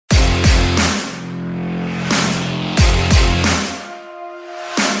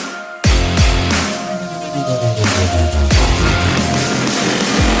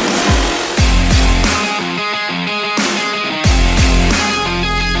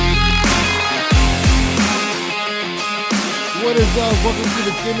What is up? Welcome to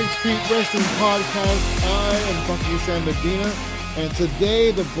the Gimmick Street Wrestling Podcast. I am Bucky San Medina, and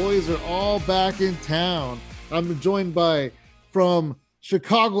today the boys are all back in town. I'm joined by, from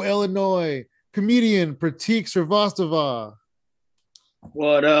Chicago, Illinois, comedian Pratik Srivastava.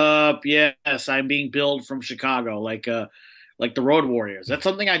 What up? Yes, I'm being billed from Chicago, like the Road Warriors. That's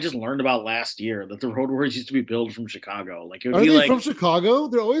something I just learned about last year, that the Road Warriors used to be billed from Chicago. Like it would Are be they like from Chicago?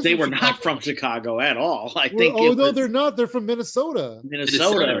 They're always they from were not Chicago. from Chicago at all. I We're, think oh it no, was they're not. They're from Minnesota.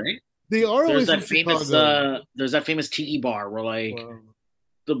 Minnesota. Right? They are There's always from that famous Chicago. there's that famous tiki bar where like Wow.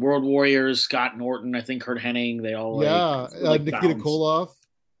 the Road Warriors, Scott Norton, I think Kurt Hennig, they all Yeah, like Nikita bounce. Koloff.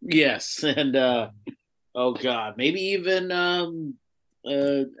 Yes, and oh god, maybe even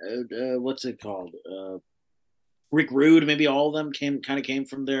what's it called? Rick Rude, maybe all of them came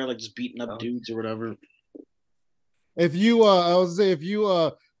from there, like just beating up Oh. dudes or whatever. If you, I was say, if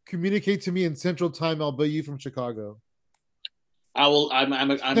you communicate to me in Central Time, I'll bill you from Chicago. I will. I'm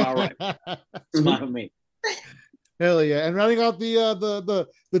all right. It's fine with me. Hell yeah! And rounding out the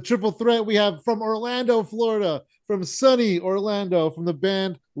triple threat, we have from Orlando, Florida, from sunny Orlando, from the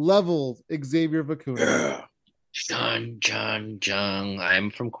band Level, Xavier Vicuna. Yeah. John, Jung. I'm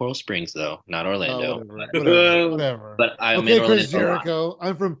from Coral Springs, though, not Orlando. Whatever. But I'm Okay, in Chris Orlando. Jericho.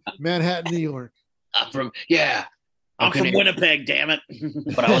 I'm from Manhattan, New York. I'm from yeah. I'm from Canadian, Winnipeg. Damn it!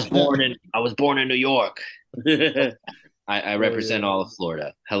 but I was born in New York. I represent yeah. all of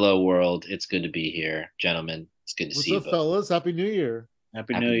Florida. Hello, world. It's good to be here, gentlemen. It's good to What's see up, you both. fellas? Happy New Year.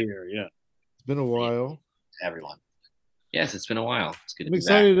 Happy New Year. Yeah. It's been a while. Everyone. Yes, it's been a while. It's good to I'm be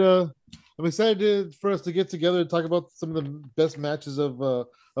excited. back. I'm excited for us to get together and talk about some of the best matches of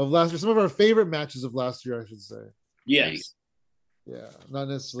last year. Some of our favorite matches of last year, I should say. Yes. Yeah, not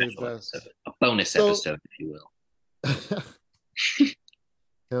necessarily Special best. episode. A bonus episode, if you will.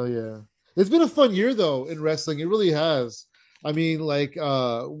 Hell yeah. It's been a fun year though in wrestling. It really has. I mean, like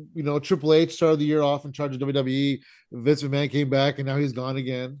Triple H started the year off in charge of WWE. Vince McMahon came back and now he's gone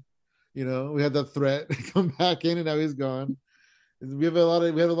again. We had that threat come back in and now he's gone. We have a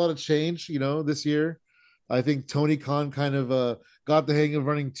lot of change, this year. I think Tony Khan kind of got the hang of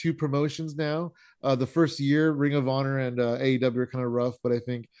running two promotions now. The first year, Ring of Honor and AEW are kind of rough, but I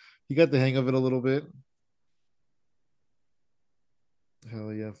think he got the hang of it a little bit.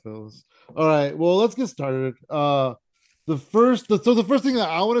 Hell yeah, fellas. All right, well, let's get started. The first thing that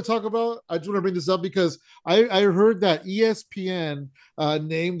I want to talk about, I just want to bring this up because I heard that ESPN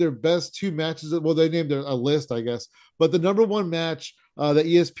named their best two matches. Well, they named a list, I guess, but the number one match that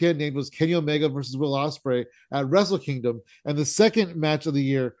ESPN named was Kenny Omega versus Will Ospreay at Wrestle Kingdom, and the second match of the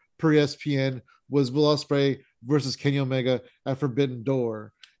year per ESPN was Will Ospreay versus Kenny Omega at Forbidden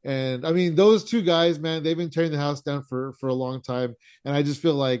Door. And I mean, those two guys, man, they've been tearing the house down for a long time. And I just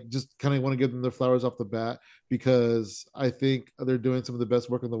feel like just kind of want to give them their flowers off the bat because I think they're doing some of the best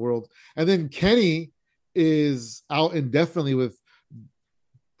work in the world. And then Kenny is out indefinitely with,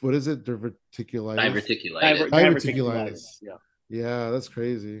 what is it? Diverticulitis. Diverticulitis. Yeah. Yeah, that's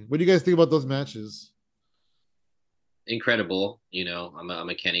crazy. What do you guys think about those matches? Incredible. I'm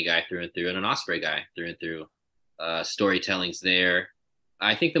a Kenny guy through and through, and an Osprey guy through and through. Storytelling's there.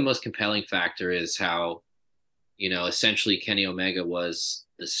 I think the most compelling factor is how, essentially Kenny Omega was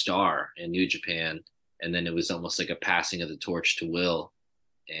the star in New Japan, and then it was almost like a passing of the torch to Will.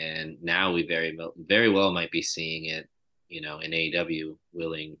 And now we very well might be seeing it, in AEW,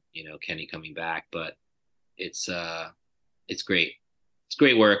 willing, Kenny coming back. But it's great. It's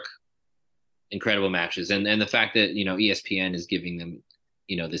great work, incredible matches, and the fact that ESPN is giving them,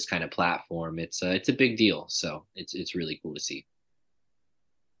 this kind of platform. It's a big deal. So it's really cool to see.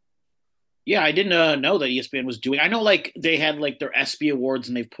 Yeah, I didn't know that ESPN was doing. I know like they had like their ESPY awards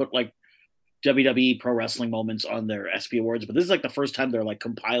and they've put like WWE Pro Wrestling moments on their ESPY awards, but this is like the first time they're like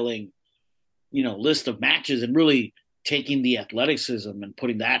compiling, list of matches and really taking the athleticism and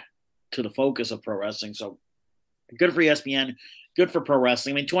putting that to the focus of pro wrestling. So good for ESPN, good for pro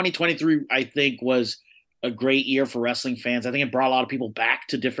wrestling. I mean, 2023 I think was a great year for wrestling fans. I think it brought a lot of people back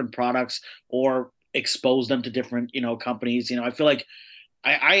to different products or exposed them to different, companies. I feel like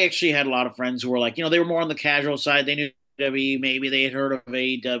I actually had a lot of friends who were like, they were more on the casual side. They knew WWE, maybe they had heard of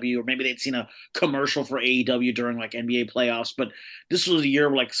AEW, or maybe they'd seen a commercial for AEW during like NBA playoffs. But this was a year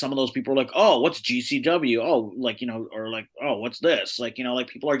where like some of those people were like, oh, what's GCW? Oh, like, or like, oh, what's this? Like, like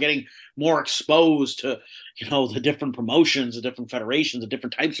people are getting more exposed to, the different promotions, the different federations, the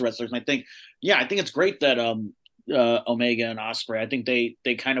different types of wrestlers. And I think it's great that Omega and Ospreay, I think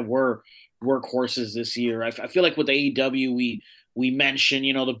they kind of were workhorses this year. I feel like with AEW, we mention,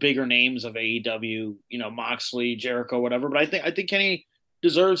 the bigger names of AEW, Moxley, Jericho, whatever. But I think Kenny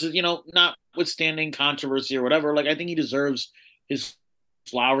deserves, not notwithstanding controversy or whatever, like I think he deserves his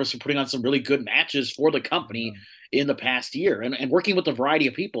flowers for putting on some really good matches for the company in the past year and working with a variety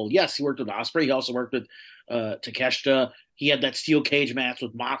of people. Yes, he worked with Ospreay. He also worked with Takeshita. He had that steel cage match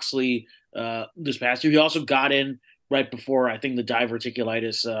with Moxley this past year. He also got in right before, I think, the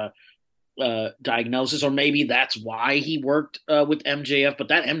diverticulitis diagnosis, or maybe that's why he worked with MJF. But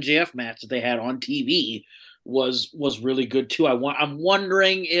that MJF match that they had on TV was really good too. I'm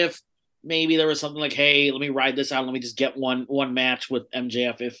wondering if maybe there was something like, hey, let me ride this out. Let me just get one match with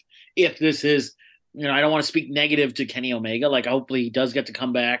MJF. If this is, I don't want to speak negative to Kenny Omega. Like, hopefully he does get to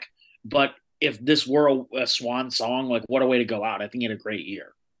come back. But if this were a swan song, like, what a way to go out. I think he had a great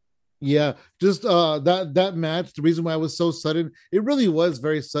year. Yeah, just that match. The reason why it was so sudden, it really was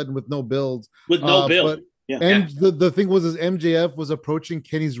very sudden with no build. With no build. But and the thing was, is MJF was approaching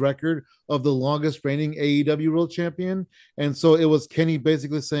Kenny's record of the longest reigning AEW World Champion, and so it was Kenny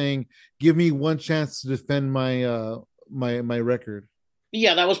basically saying, "Give me one chance to defend my my record."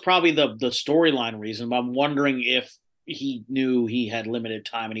 Yeah, that was probably the storyline reason. But I'm wondering if he knew he had limited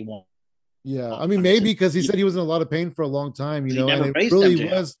time and he won't. Yeah, I mean, maybe because he said he was in a lot of pain for a long time, and it really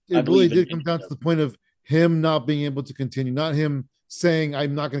MJF. it really did come down to the point of him not being able to continue, not him saying,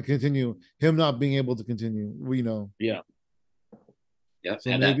 I'm not going to continue, him not being able to continue, Yeah. Yeah,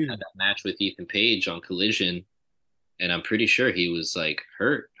 so had that match with Ethan Page on Collision, and I'm pretty sure he was like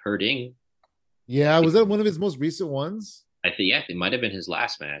hurting. Yeah, was that one of his most recent ones? I think, yeah, it might have been his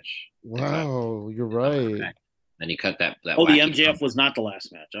last match. Wow, you're right. And he cut that. Oh, the MJF was not the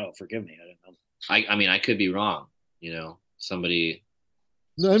last match. Oh, forgive me. I didn't know. I mean, I could be wrong. Somebody.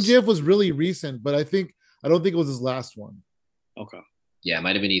 No, MJF was really recent, but I don't think it was his last one. Okay. Yeah, it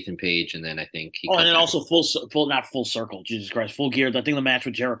might have been Ethan Page, and then I think he. And then also not full circle. Jesus Christ, Full Gear. I think the match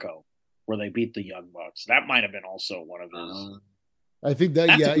with Jericho, where they beat the Young Bucks, that might have been also one of his. I think that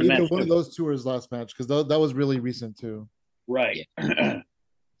either one of those two or his last match, because that was really recent too. Right. Yeah.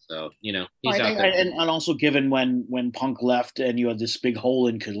 So, he's out there. And also given when Punk left and you had this big hole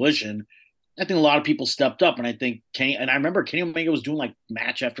in Collision, I think a lot of people stepped up. And I think I remember Kenny Omega was doing like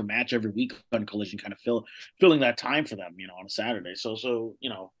match after match every week on Collision, kind of filling that time for them, on a Saturday. So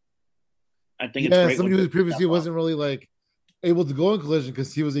I think it's great. Somebody who previously wasn't really like able to go on Collision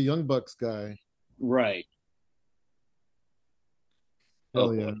because he was a Young Bucks guy. Right.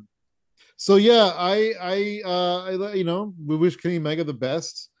 Oh yeah. So yeah, I we wish Kenny Omega the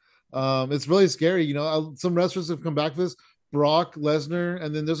best. It's really scary, some wrestlers have come back for this. Brock Lesnar,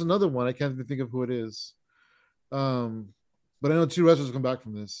 and then there's another one. I can't even think of who it is. But I know 2 wrestlers have come back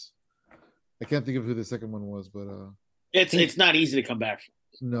from this. I can't think of who the second one was, but it's not easy to come back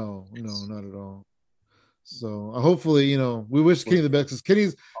from. No, not at all. So hopefully, we wish Kenny the best,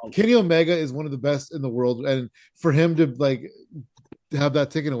 because Kenny Omega is one of the best in the world, and for him to have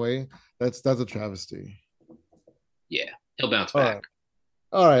that taken away, that's a travesty. Yeah, he'll bounce back.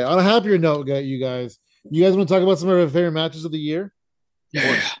 All right. On a happier note, you guys want to talk about some of our favorite matches of the year?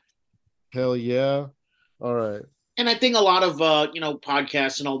 Yeah. Hell yeah. All right. And I think a lot of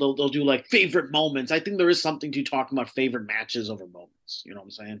podcasts and all they'll do like favorite moments. I think there is something to talking about favorite matches over moments. You know what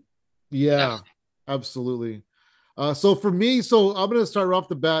I'm saying? Yeah, absolutely. So for me, I'm going to start off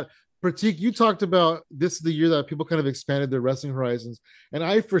the bat. Pratik, you talked about this is the year that people kind of expanded their wrestling horizons, and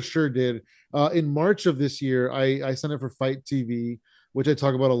I for sure did. In March of this year, I signed up for Fight TV, which I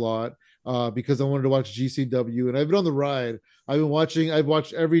talk about a lot because I wanted to watch GCW, and I've been on the ride. I've watched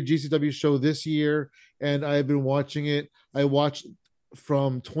every GCW show this year, and I've been watching it. I watched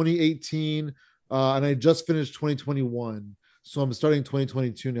from 2018, and I just finished 2021, so I'm starting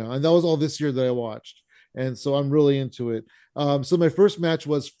 2022 now, and that was all this year that I watched. And so I'm really into it. So my first match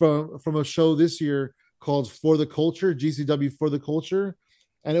was from a show this year called For the Culture, GCW For the Culture,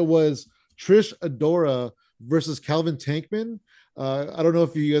 and it was Trish Adora versus Calvin Tankman. I don't know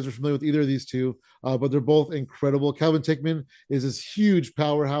if you guys are familiar with either of these two, but they're both incredible. Calvin Tankman is this huge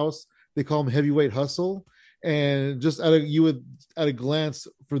powerhouse. They call him Heavyweight Hustle, and just at a glance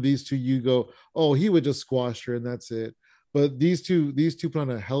for these two, you go, oh, he would just squash her, and that's it. But these two put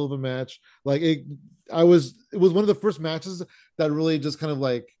on a hell of a match. Like it was one of the first matches that really just kind of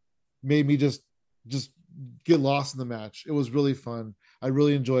like made me just get lost in the match. It was really fun. I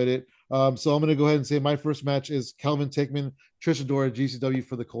really enjoyed it. So I'm going to go ahead and say my first match is Calvin Tankman, Trish Adora, GCW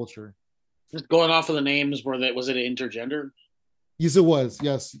For the Culture. Just going off of the names, was it intergender? Yes, it was.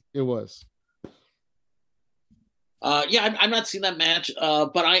 Yes, it was. Yeah, I'm not seeing that match,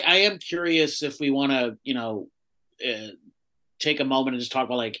 but I am curious if we want to, take a moment and just talk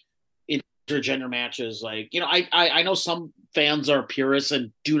about like intergender matches. Like, I know some fans are purists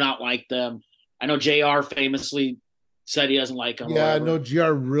and do not like them. I know JR famously said he doesn't like him. Yeah, no,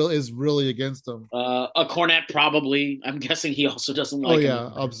 is really against him. A Cornette probably. I'm guessing he also doesn't Oh like yeah,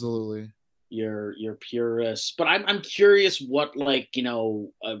 him. absolutely. Your purists, but I'm curious what like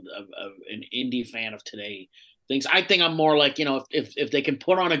an indie fan of today thinks. I think I'm more like if they can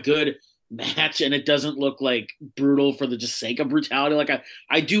put on a good match and it doesn't look like brutal for the just sake of brutality. Like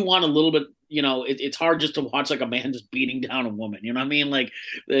I do want a little bit. It's hard just to watch like a man just beating down a woman. You know what I mean? Like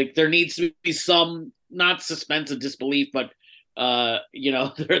there needs to be some not suspense of disbelief, but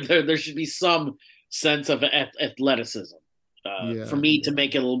there should be some sense of athleticism for me to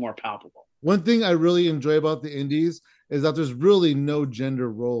make it a little more palpable. One thing I really enjoy about the indies is that there's really no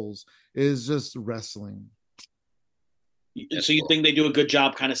gender roles. It's just wrestling. So you think they do a good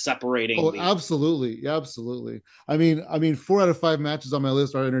job kind of separating? Oh, absolutely. Yeah, absolutely. I mean, 4 out of 5 matches on my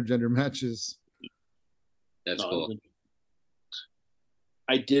list are intergender matches. That's cool.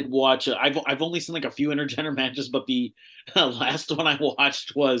 I did watch. I've only seen like a few intergender matches, but the last one I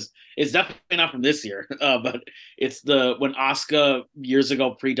watched it's definitely not from this year, but it's when Asuka years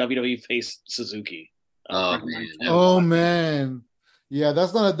ago pre WWE faced Suzuki. Oh man, yeah,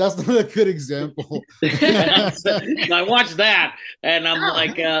 that's not a good example. I watched that and I'm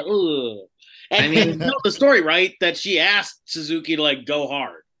like, ooh. And I mean, you know the story, right? That she asked Suzuki to like go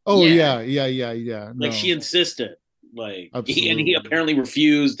hard. Oh yeah. Like she insisted. Like he apparently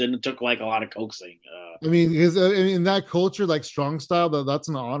refused, and it took like a lot of coaxing. I mean, because in that culture, like strong style, that's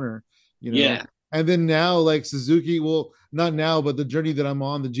an honor, Yeah. And then now, like Suzuki, well, not now, but the journey that I'm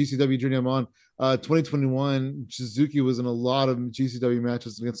on, the GCW journey I'm on, 2021, Suzuki was in a lot of GCW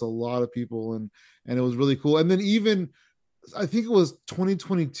matches against a lot of people, and it was really cool. And then even, I think it was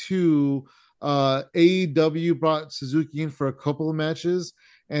 2022, AEW brought Suzuki in for a couple of matches,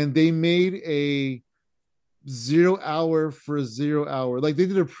 and they made a 0 hour for a 0 hour. Like they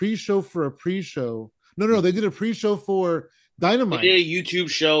did a pre-show for a pre-show. No, they did a pre-show for Dynamite. They did a YouTube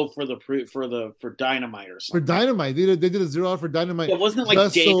show for Dynamite or something. For Dynamite, they did a 0 hour for Dynamite. Yeah, wasn't it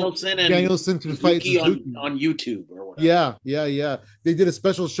like Danielson could fight Suzuki on YouTube or whatever? Yeah. They did a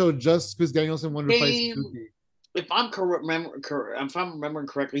special show just because Danielson wanted to fight Suzuki. If I'm remembering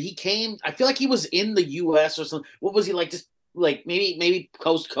correctly, he came. I feel like he was in the U.S. or something. What was he like? Just like maybe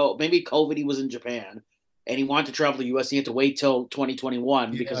COVID. He was in Japan. And he wanted to travel to the U.S. He had to wait till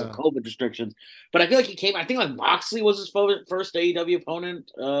 2021 because of COVID restrictions. But I feel like he came. I think like Moxley was his first AEW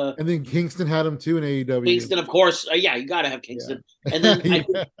opponent. And then Kingston had him too in AEW. Kingston, of course. Yeah, you got to have Kingston. Yeah. And then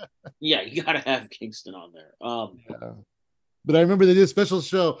you got to have Kingston on there. But I remember they did a special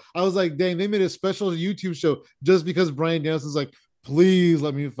show. I was like, dang, they made a special YouTube show just because Bryan Danielson's like, please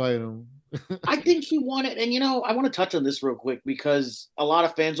let me fight him. I think he wanted, and I want to touch on this real quick because a lot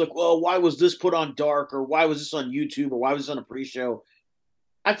of fans are like, well, why was this put on Dark, or why was this on YouTube, or why was this on a pre-show?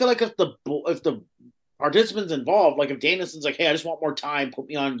 I feel like if the participants involved, like if Danielson's like, hey, I just want more time, put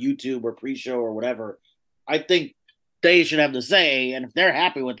me on YouTube or pre-show or whatever, I think they should have the say, and if they're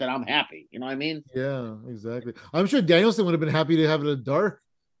happy with it, I'm happy. You know what I mean? Yeah, exactly. I'm sure Danielson would have been happy to have it a Dark,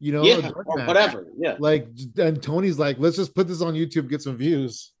 a dark or match. Whatever. Yeah. Like, and Tony's like, let's just put this on YouTube, get some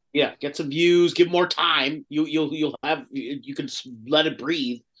views. Yeah, get some views, give more time. You can let it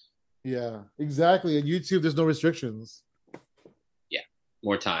breathe. Yeah, exactly. And YouTube, there's no restrictions. Yeah,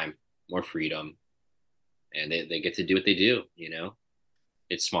 more time, more freedom, and they get to do what they do.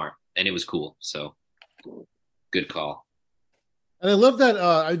 It's smart, and it was cool. So, good call. And I love that.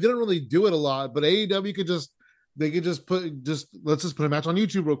 I didn't really do it a lot, but AEW could let's just put a match on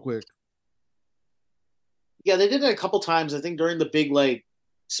YouTube real quick. Yeah, they did it a couple times. I think during the big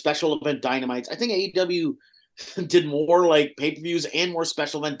special event Dynamites. I think AEW did more like pay-per-views and more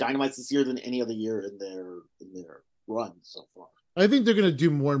special event Dynamites this year than any other year in their run so far. I think they're gonna do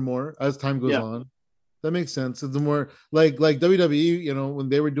more and more as time goes on. That makes sense. It's the more like WWE, when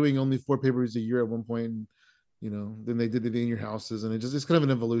they were doing only 4 pay-per-views a year at one point, then they did it in your houses, and it's kind of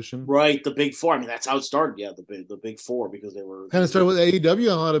an evolution. Right, the big 4. I mean, that's how it started. Yeah, the big 4 because they were kind of started with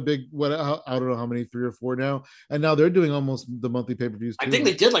AEW. I had a big I don't know how many, 3 or 4 now, and now they're doing almost the monthly pay-per-views too. I think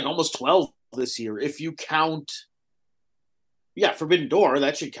they did like almost 12 this year if you count. Yeah, Forbidden Door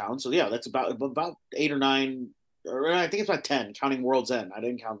that should count. So yeah, that's about 8 or 9. Or I think it's about 10, counting World's End. I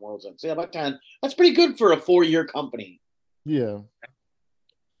didn't count World's End. So yeah, about 10. That's pretty good for a 4-year company. Yeah.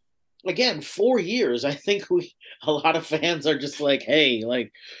 Again, 4 years. I think a lot of fans are just like, hey,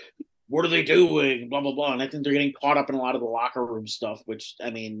 like, what are they doing? Blah, blah, blah. And I think they're getting caught up in a lot of the locker room stuff, which,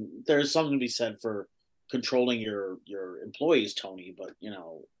 I mean, there's something to be said for controlling your employees, Tony. But,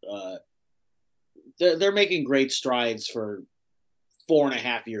 they're making great strides for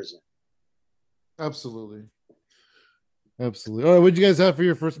 4.5 years in. Absolutely. All right, what'd you guys have for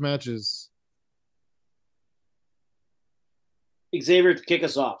your first matches? Xavier, kick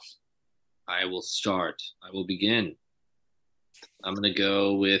us off. I will start. I will begin. I'm gonna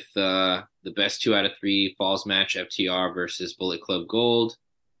go with the best 2 out of 3 falls match: FTR versus Bullet Club Gold,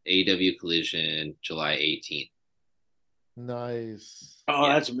 AEW Collision, July 18th. Nice. Oh,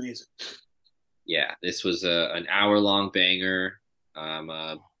 Yeah, that's amazing. yeah. This was an hour-long banger. I'm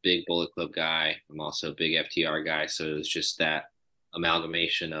a big Bullet Club guy. I'm also a big FTR guy, so it was just that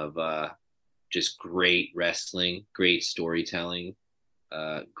amalgamation of just great wrestling, great storytelling,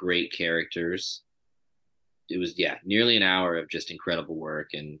 great characters. It was, yeah, nearly an hour of just incredible work.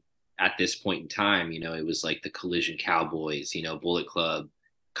 And at this point in time, it was like the Collision Cowboys, Bullet Club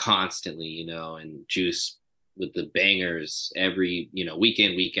constantly, and Juice with the bangers every, week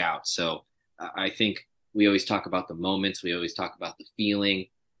in, week out. So I think we always talk about the moments, we always talk about the feeling,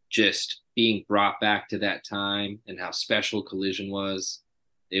 just being brought back to that time and how special Collision was.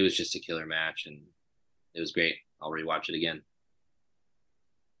 It was just a killer match, and it was great. I'll rewatch it again.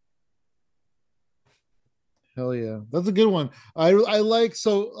 Hell yeah, that's a good one. I like,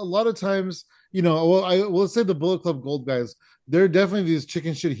 so a lot of times, well, let's say the Bullet Club Gold guys, they're definitely these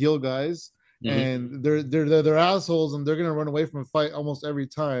chicken shit heel guys, Mm-hmm. and they're assholes, and they're gonna run away from a fight almost every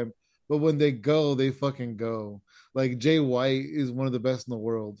time. But when they go, they fucking go. Like Jay White is one of the best in the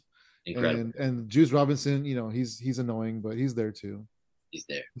world, Incredible. and Juice Robinson, he's annoying, but he's there too. He's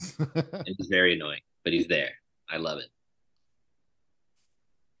there. And he's very annoying, but he's there. I love it.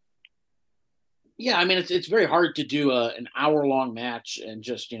 Yeah, I mean it's very hard to do an hour long match and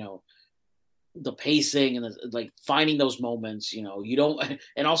just the pacing and like finding those moments. You don't,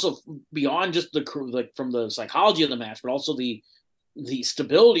 and also beyond just the like from the psychology of the match, but also the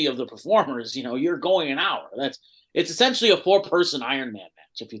stability of the performers. You're going an hour. It's essentially a 4-person Iron Man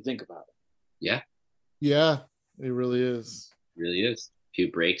match if you think about it. Yeah, Yeah, it really is. really is. A few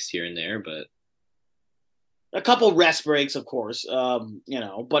breaks here and there, but A couple rest breaks, of course.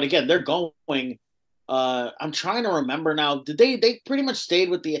 But again, they're going. I'm trying to remember now. Did they pretty much stayed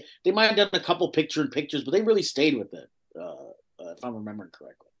with they might have done a couple picture in pictures, but they really stayed with it, if I'm remembering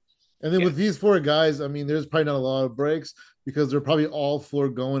correctly. And then yeah, with these four guys, I mean, there's probably not a lot of breaks because they're probably all four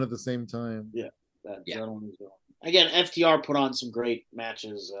going at the same time. Yeah, that yeah. one is going. Again, FTR put on some great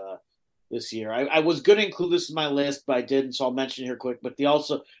matches this year. I was going to include this in my list, but I didn't, so I'll mention it here quick. But the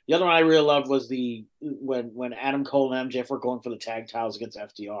other one I really loved was when Adam Cole and MJF were going for the tag titles against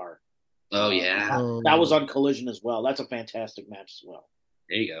FTR. Oh yeah. That was on Collision as well. That's a fantastic match as well.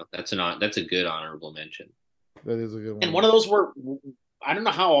 There you go. That's a good honorable mention. That is a good one. And one of those were, I don't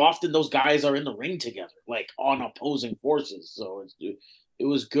know how often those guys are in the ring together, like on opposing forces. So it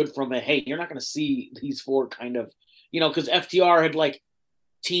was good from hey, you're not going to see these four kind of, because FTR had like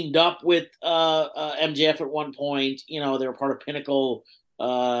teamed up with MJF at one point. They were part of Pinnacle.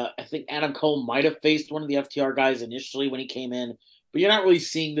 I think Adam Cole might have faced one of the FTR guys initially when he came in, but you're not really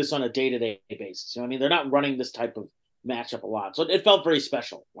seeing this on a day-to-day basis. I mean, they're not running this type of matchup a lot. So it felt very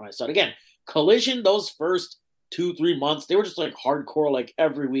special when I saw it. Again, Collision, those first 2-3 months, they were just like hardcore, like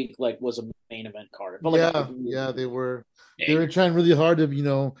every week, like was a main event card. They were. They were trying really hard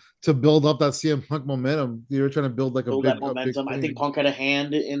to build up that CM Punk momentum. They were trying to build like that momentum. I think Punk had a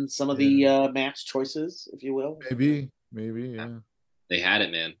hand in some of the match choices, if you will. Maybe, yeah. They had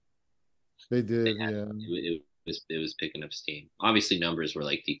it, man. They did, It was picking up steam. Obviously, numbers were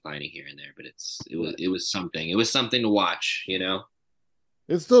like declining here and there, but it was something. It was something to watch.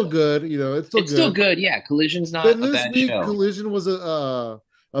 It's still good. It's still good. Yeah, Collision's not but a this bad week, show. Collision was a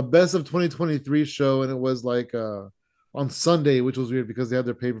best of 2023 show, and it was like on Sunday, which was weird because they had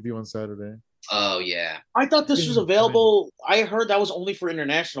their pay-per-view on Saturday. Oh yeah, I thought this was available. I heard that was only for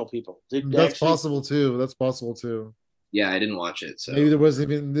international people. That's possible too. Yeah, I didn't watch it, so maybe there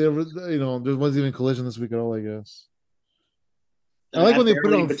wasn't even Collision this week at all, I guess. I like when they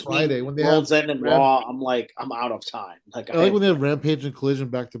put it on Friday when they have End and Raw. I'm like, I'm out of time. Like I like when they have Rampage and Collision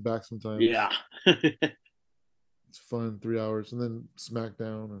back to back sometimes. Yeah. It's fun, 3 hours, and then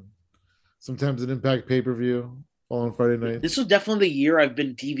SmackDown, and sometimes an Impact pay-per-view all on Friday night. This was definitely the year I've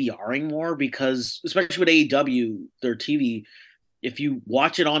been DVRing more because, especially with AEW, their TV, if you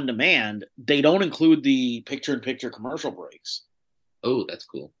watch it on demand, they don't include the picture-in-picture commercial breaks. Oh, that's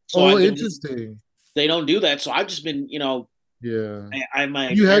cool. So interesting. They don't do that, so I've just been, Yeah.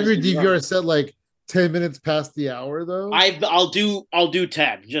 You have your DVR set like 10 minutes past the hour though? I'll do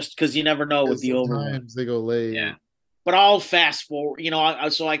 10 just because you never know with the overrun. Sometimes they go late. Yeah. But I'll fast forward,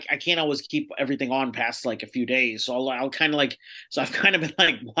 so I can't always keep everything on past like a few days. So I'll kind of like, so I've kind of been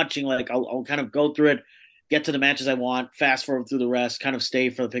like watching, like I'll kind of go through it, get to the matches I want, fast forward through the rest, kind of stay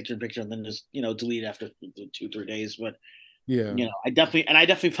for the picture-in-picture, and then just delete after 2-3 days. But Yeah. I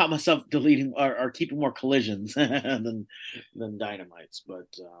definitely found myself deleting or keeping more collisions than dynamites. But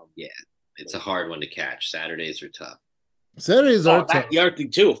Yeah, it's a hard one to catch. Saturdays are tough. Saturdays are that tough. the other thing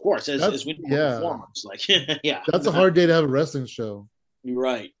too, of course, That's as we know, yeah. performers like yeah, That's a hard day to have a wrestling show. you're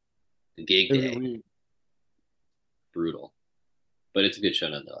right. The gig Every day, week. brutal, but it's a good show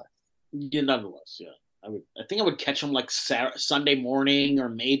nonetheless. Yeah, nonetheless, yeah. I think I would catch them like Sunday morning, or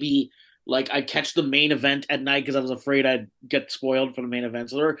maybe like I'd catch the main event at night because I was afraid I'd get spoiled for the main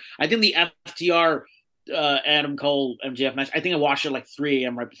event. So I think the FTR Adam Cole MJF match, I think I watched it like 3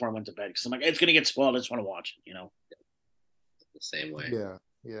 a.m. right before I went to bed because I'm like, it's gonna get spoiled. I just want to watch it. The same way. Yeah.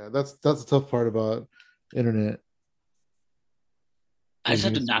 Yeah. That's the tough part about internet. I just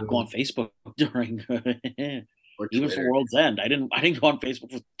had to not go on Facebook during Or even Twitter. for World's End. I didn't go on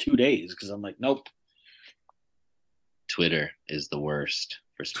Facebook for 2 days because I'm like, nope. Twitter is the worst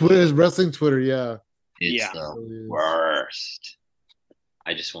for Twitter is spoilers. wrestling Twitter, yeah. It's Yeah. the It is. worst.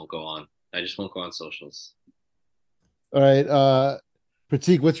 I just won't go on. I just won't go on socials. All right.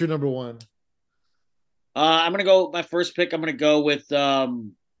 Pratik, what's your number one? I'm gonna go my first pick. I'm gonna go with I'll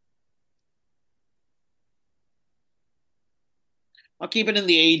keep it in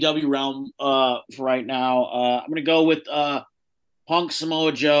the AEW realm for right now. I'm gonna go with Punk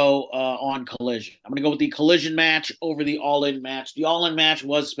Samoa Joe on Collision. I'm gonna go with the Collision match over the All In match. The All In match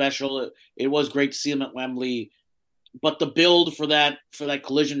was special. It was great to see him at Wembley, but the build for that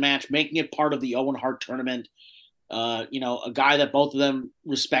Collision match, making it part of the Owen Hart tournament, a guy that both of them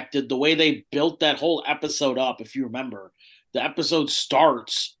respected. The way they built that whole episode up, if you remember, the episode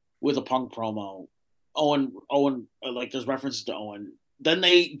starts with a Punk promo. Owen, like there's references to Owen. Then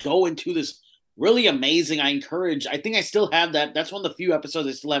they go into this really amazing. I think I still have that. That's one of the few episodes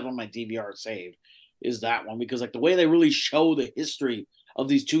I still have on my DVR saved. Is that one because like the way they really show the history of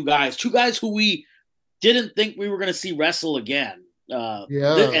these two guys who we didn't think we were going to see wrestle again. Yeah.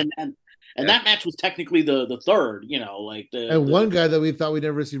 And that match was technically the third, like And one guy that we thought we'd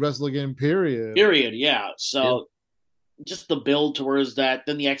never see wrestle again, period. period. Yeah. So just the build towards that,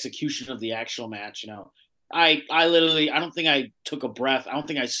 then the execution of the actual match, I literally, I don't think I took a breath. I don't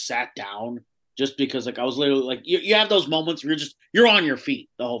think I sat down just because like I was literally like, you have those moments where you're on your feet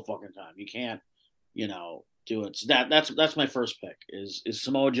the whole fucking time. You can't, do it. So that's my first pick is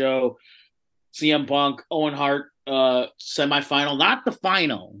Samoa Joe, CM Punk, Owen Hart, semifinal, not the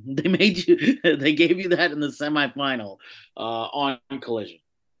final. They gave you that in the semifinal on Collision.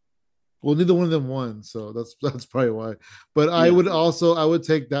 Well, neither one of them won, so that's probably why. But Yeah. I would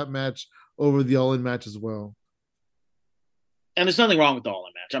take that match over the All In match as well. And there's nothing wrong with the All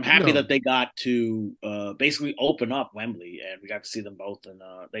In match. I'm happy No. that they got to basically open up Wembley, and we got to see them both, and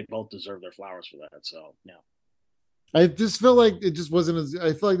they both deserve their flowers for that. So yeah. I just felt like it just wasn't as.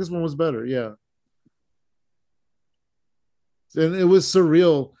 I feel like this one was better. Yeah, and it was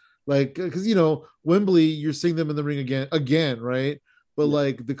surreal, like because Wembley, you're seeing them in the ring again, right? But Yeah.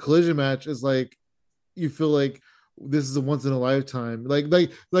 like the Collision match is like you feel like this is a once in a lifetime.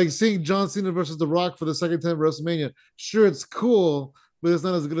 Like seeing John Cena versus The Rock for the second time at WrestleMania. Sure, it's cool, but it's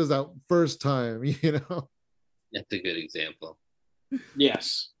not as good as that first time. That's a good example.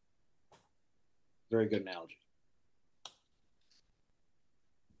 Yes. Very good analogy.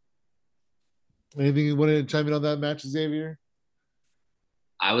 Anything you want to chime in on that match, Xavier?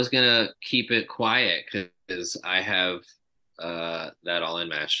 I was gonna keep it quiet because I have that All In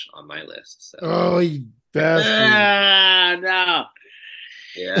match on my list. So. Oh, you bastard! No.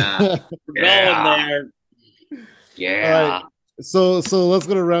 Yeah, We're going there. yeah. All right. So let's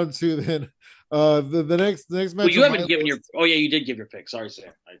go to round two then. The next match. Well, you on haven't my given list- your. Oh yeah, you did give your pick. Sorry, Sam.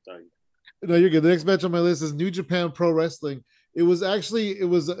 I thought you. No, you're good. The next match on my list is New Japan Pro Wrestling. It was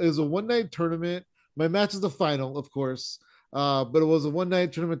a one night tournament. My match is the final, of course. But it was a one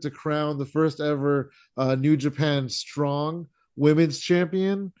night tournament to crown the first ever New Japan Strong Women's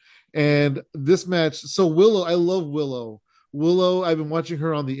Champion. And this match, so Willow, I love Willow. Willow, I've been watching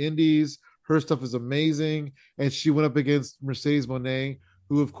her on the Indies. Her stuff is amazing, and she went up against Mercedes Monet,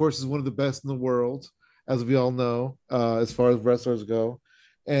 who of course is one of the best in the world, as we all know, as far as wrestlers go.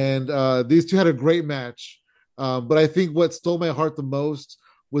 And these two had a great match. But I think what stole my heart the most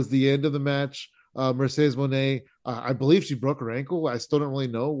was the end of the match. Mercedes Monet, I believe she broke her ankle. I still don't really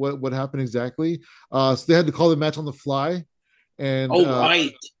know what happened exactly. So they had to call the match on the fly, and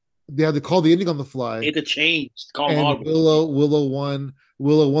Right. they had to call the ending on the fly. It had changed. Call And Willow won.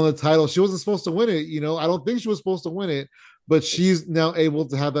 Willow won the title. She wasn't supposed to win it. I don't think she was supposed to win it, but she's now able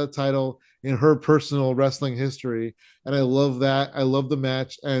to have that title in her personal wrestling history. And I love that. I love the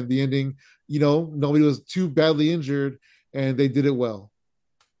match and the ending. Nobody was too badly injured, and they did it well.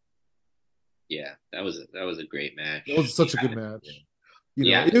 Yeah, that was a great It match. was such a good match.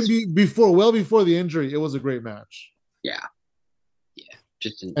 Yeah, Even before, well before the injury, it was a great match. yeah, yeah.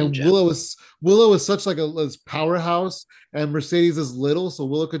 Just in And general. Willow is such like a powerhouse, and Mercedes is little, so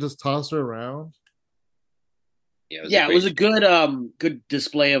Willow could just toss her around. Yeah, it was a Yeah, it was great. a good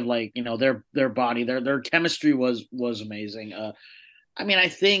display of like their body, their chemistry was amazing. I mean, I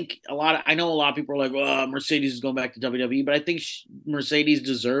think I know a lot of people are like, well, Mercedes is going back to WWE, but I think Mercedes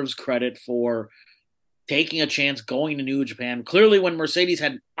deserves credit for taking a chance going to New Japan. Clearly, when Mercedes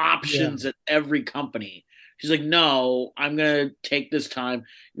had Yeah, options at every company, she's like, no, I'm going to take this time.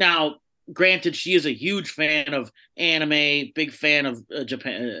 Now, granted, she is a huge fan of anime, big fan of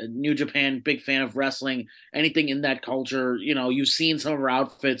New Japan, big fan of wrestling, anything in that culture. You've seen some of her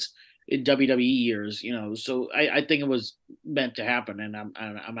outfits in WWE years, so I think it was meant to happen, and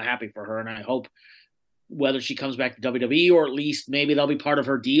I'm happy for her, and I hope whether she comes back to WWE or at least maybe they'll be part of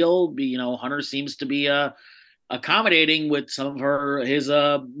her deal. Hunter seems to be accommodating with some of his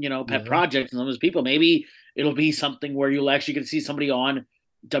pet yeah. projects and some of his people. Maybe it'll be something where you'll actually get to see somebody on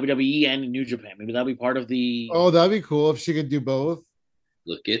WWE and New Japan. Maybe that'll be part of the. Oh, that'd be cool if she could do both.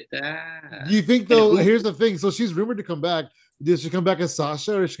 Look at Do that. you think And though? who Here's the thing. So she's rumored to come back. Does she come back as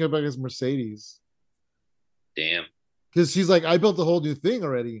Sasha or does she come back as Mercedes? Damn. Because she's like, I built a whole new thing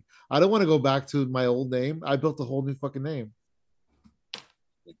already. I don't want to go back to my old name. I built a whole new fucking name.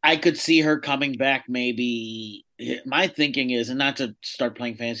 I could see her coming back. Maybe my thinking is, and not to start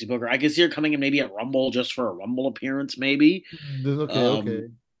playing fantasy poker, I could see her coming in maybe at Rumble just for a Rumble appearance, maybe. Okay, okay.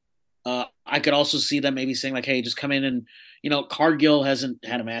 Um, I could also see them maybe saying like, "Hey, just come in and Cargill hasn't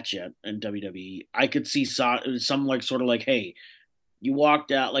had a match yet in WWE." I could see some like sort of like, "Hey, you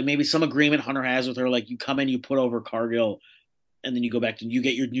walked out," like maybe some agreement Hunter has with her, like you come in, you put over Cargill, and then you go back to you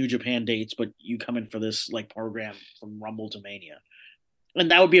get your New Japan dates, but you come in for this like program from Rumble to Mania, and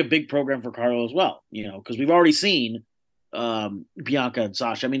that would be a big program for Cargill as well, because we've already seen Bianca and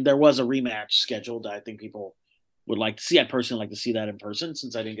Sasha. I mean, there was a rematch scheduled. I think people would like to see. I personally like to see that in person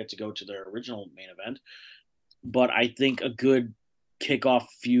since I didn't get to go to their original main event. But I think a good kickoff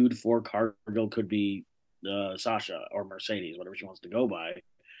feud for Cargill could be Sasha or Mercedes, whatever she wants to go by.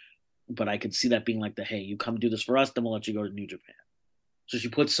 But I could see that being like hey, you come do this for us, then we'll let you go to New Japan. So she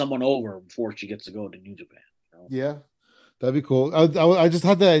puts someone over before she gets to go to New Japan. Yeah, that'd be cool. I just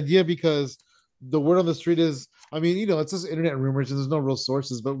had that idea because the word on the street is, I mean, it's just internet rumors and there's no real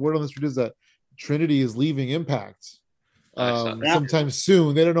sources, but word on the street is that Trinity is leaving Impact I saw that. Yeah. sometime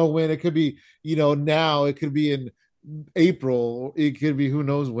soon. They don't know when. It could be, now. It could be in April. It could be who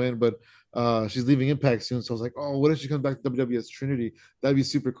knows when. But she's leaving Impact soon. So I was like, oh, what if she comes back to WWE as Trinity? That'd be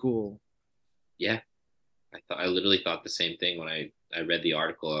super cool. Yeah, I literally thought the same thing when I read the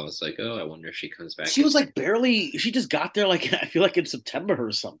article. I was like, oh, I wonder if she comes back. She was like she just got there like I feel like in September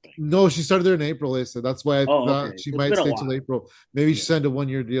or something. No, she started there in April. They said that's why I Oh, thought okay. she It's might been a stay till while. April. Maybe she Yeah. signed a 1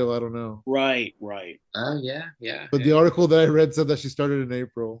 year deal. I don't know. Right, right. Oh yeah, yeah. But the Hey, article that I read said that she started in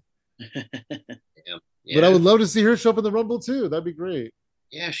April. yeah, But I yeah, would love to see her show up in the Rumble too. That'd be great.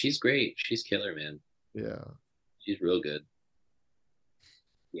 yeah. She's great. She's killer, man. Yeah. She's real good.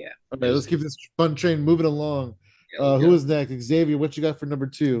 Yeah, All it right, was let's keep good. this fun train moving along. Yeah, let's Who go. is next? Xavier, what you got for number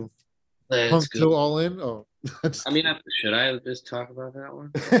two? Let's Punk go. Joe All In? Oh, I mean, should I just talk about that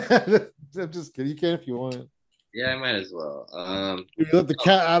one? I'm just kidding. You can if you want. Yeah, I might as well. You let the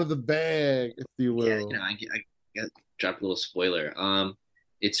cat out of the bag, if you Yeah, will. I dropped a little spoiler.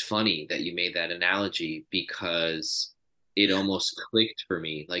 It's funny that you made that analogy because it almost clicked for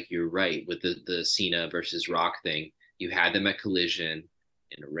me. Like you're right with the Cena versus Rock thing. You had them at Collision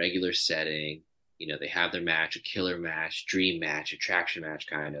in a regular setting. They have their match, a killer match, dream match, attraction match,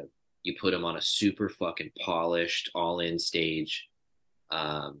 kind of. You put them on a super fucking polished, all in stage,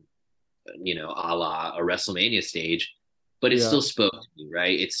 um, a la a WrestleMania stage, but it Yeah. still spoke to me,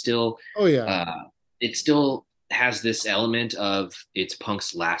 right? Oh yeah. Uh, it still has this element of it's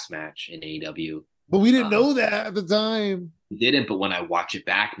Punk's last match in AEW. But we didn't Um, know that at the time. didn't, but when I watch it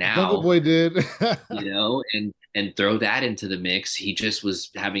back Jungle now, Boy did. and throw that into the mix, he just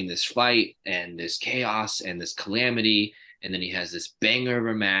was having this fight and this chaos and this calamity, and then he has this banger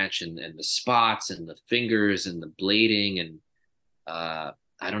of a match and the spots and the fingers and the blading and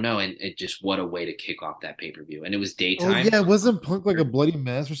I don't know, and it just what a way to kick off that pay per view. And it was Oh daytime. yeah, wasn't Punk like a bloody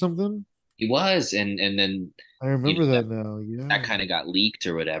mess or something? He was, and then I remember that that now. that Yeah. kind of got leaked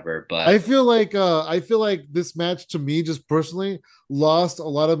or whatever. But I feel like this match to me just personally lost a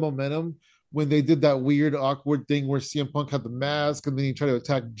lot of momentum when they did that weird awkward thing where CM Punk had the mask and then he tried to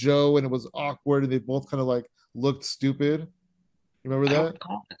attack Joe and it was awkward and they both kind of like looked stupid. You remember I don't that?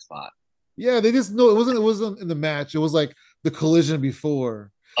 recall that spot. Yeah, they just no, it wasn't in the match. It was like the collision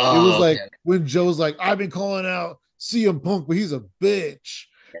before. It was Oh, like okay. when Joe's like, I've been calling out CM Punk, but he's a bitch.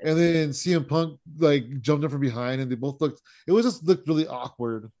 And then CM Punk like jumped in from behind, and they both looked. It was just looked really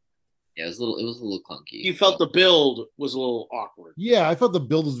awkward. Yeah, it was a little clunky. You felt the build was a little awkward. Yeah, I felt the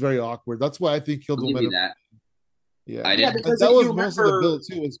build was very awkward. That's why I think killed I'll the give you momentum. that. I Yeah, Yeah, didn't. and because that if you was most of the remember, build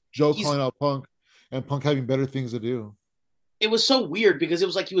too. Was Joe he's calling out Punk, and Punk having better things to do. it was so weird because it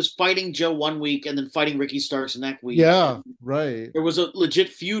was like he was fighting Joe one week and then fighting Ricky Starks the next week. Yeah, And right. there was a legit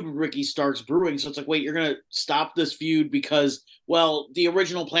feud with Ricky Starks brewing. So it's like, wait, you're gonna stop this feud because, well, the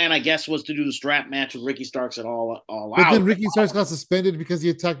original plan, I guess, was to do the strap match with Ricky Starks at all But then out. Ricky Starks got suspended because he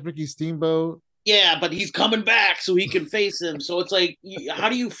attacked Ricky Steamboat. Yeah, but he's coming back so he can face him. So it's like, how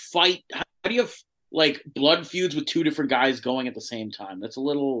do you fight? How do you have like blood feuds with two different guys going at the same time? That's a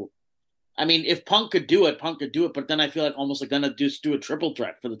little. I mean, if Punk could do it, Punk could do it. But then I feel like almost like gonna just do a triple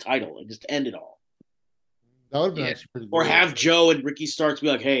threat for the title and just end it all, That would have been Yeah. actually pretty or good. have Joe and Ricky Starks be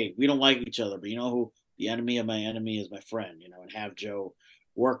like, "Hey, we don't like each other, but you know who? The enemy of my enemy is my friend." You know, and have Joe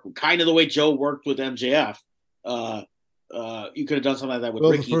work kind of the way Joe worked with MJF. You could have done something like that with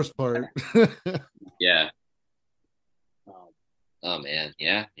Well, Ricky. the first part. Yeah. Um, Oh man.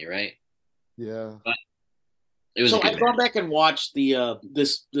 Yeah, you're right. Yeah. But it was a so good I've gone match. back and watched the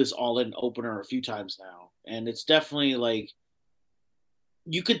this All In opener a few times now, and it's definitely like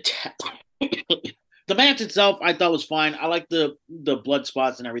you could tell. The match itself I thought was fine. I like the blood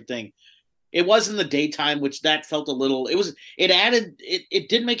spots and everything. It was in the daytime, which that felt a little. It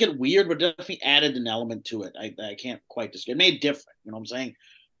did make it weird, but definitely added an element to it. I can't quite describe. It made it different. You know what I'm saying?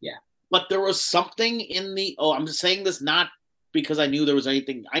 Yeah. But there was something in the. Oh, I'm just saying this not because I knew there was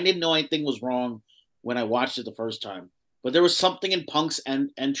anything. I didn't know anything was wrong when I watched it the first time. But there was something in Punk's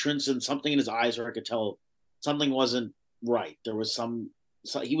entrance and something in his eyes where I could tell something wasn't right. There was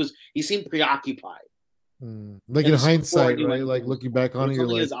he seemed preoccupied. Like And in this is before I hindsight, knew right? anything Like was looking wrong. back There on was it, you're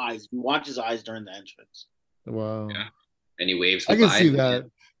something in like, his eyes. You watch his eyes during the entrance. wow. Yeah. And he waves I can goodbye. see that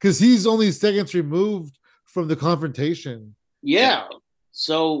because he's only seconds removed from the confrontation. Yeah.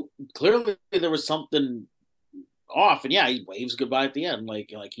 So clearly there was something off, and yeah, he waves goodbye at the end,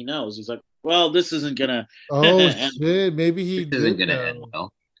 like he knows. He's like, "Well, this isn't gonna." Oh And shit! Maybe he This isn't did gonna end know.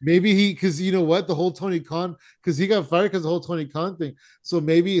 well. Maybe he, because you know what, the whole Tony Khan, because he got fired because the whole Tony Khan thing. So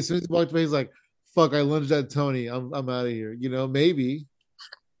maybe as soon as he walked away, he's like, "Fuck, I lunged at Tony. I'm out of here." You know, maybe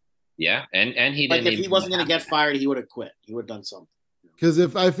Yeah, and he like didn't if he even wasn't gonna have get to. fired, he would have quit. He would have done something. because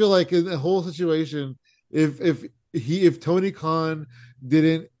if I feel like in the whole situation, if Tony Khan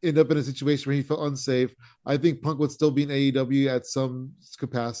didn't end up in a situation where he felt unsafe, I think Punk would still be in AEW at some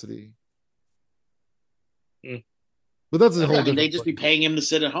capacity. Mm. But that's a Yeah, whole I mean, they'd different. just be paying him to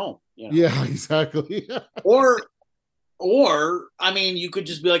sit at home. Yeah, exactly. Or, I mean, you could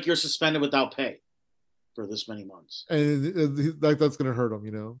just be like, you're suspended without pay for this many months. And like that's gonna hurt him,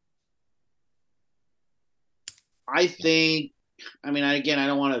 you know. I think. I mean, again, I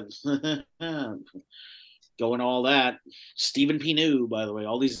don't want to go into all that. Stephen P. New, by the way,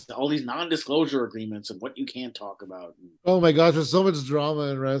 all these non-disclosure agreements and what you can't talk about. Oh my gosh, there's so much drama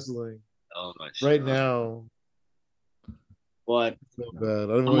in wrestling Oh much. right now. But So bad. I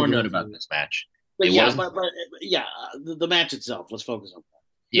don't One want more to get note into about it. this match. but It yeah, wasn't. but yeah, the match itself. Let's focus on that.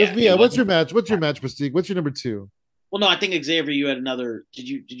 Yeah, Yeah, it what's your wasn't. match? What's your match, Mystique? What's your number two? Well, no, I think Xavier, you had another. Did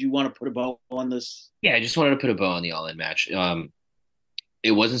you want to put a bow on this? Yeah, I just wanted to put a bow on the All In match.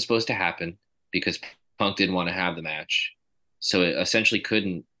 It wasn't supposed to happen because Punk didn't want to have the match, so it essentially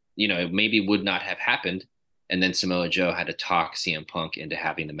couldn't. It maybe would not have happened, and then Samoa Joe had to talk CM Punk into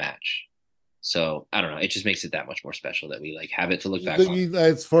having the match. So I don't know. It just makes it that much more special that we like have it to look back on.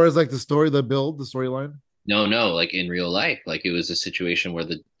 As far as like the story, the build, the storyline. No, no, like in real life, like it was a situation where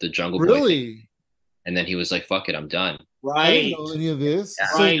the Jungle Boy thing, Really? and then he was like, "Fuck it, I'm done." I didn't Right. know any of this. Yeah.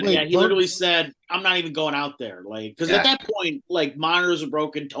 So Right. Yeah. wait, He Punk, literally said, "I'm not even going out there." Like, because at Yeah, that point, like monitors were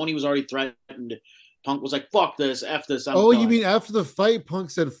broken. Tony was already threatened. Punk was like, "Fuck this, f this, I'm oh, you done." mean after the fight, Punk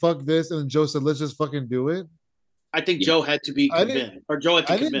said "fuck this," and then Joe said, "Let's just fucking do it." I think yeah, Joe had to be I didn't. convinced, or Joe had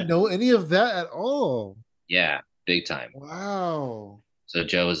to I didn't convince. know any of that at all. yeah, big time. Wow, So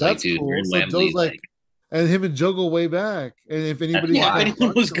Joe was like, that's "Dude, we're cool. in So Wembley." Joe's like, Like, and him and Joe go way back. And if that's anybody Yeah. was If why. gonna anyone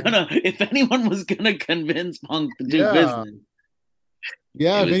fuck was him, gonna, if anyone was gonna convince Punk to do yeah, business,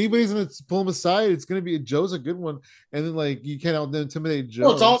 yeah. It If was. anybody's gonna pull him aside, it's gonna be Joe's a good one. And then like you can't out intimidate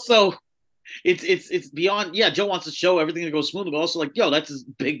well, it's Joe. also it's beyond. Yeah, Joe wants to show everything to go smoothly, but also like, yo, that's his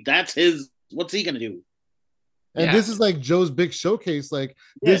big. That's his. What's he gonna do? And Yeah. this is like Joe's big showcase. Like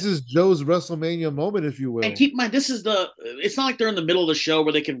Yeah. this is Joe's WrestleMania moment, if you And will. keep in mind, it's not like they're in the middle of the show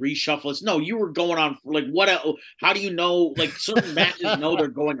where they can reshuffle it. No, you were going on like what? How do you know? Like certain matches know they're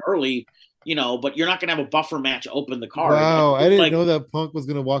going early, but you're not going to have a buffer match open the card. And Wow, I didn't like know that Punk was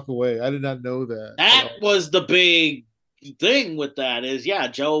gonna walk away. I did not know that at that all. was the big thing with that is yeah,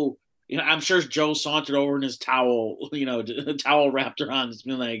 Joe. I'm sure Joe sauntered over in his towel, towel wrapped around, just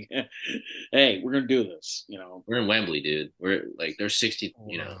being like, "Hey, we're gonna do this," We're in Wembley, dude. We're like there's 60,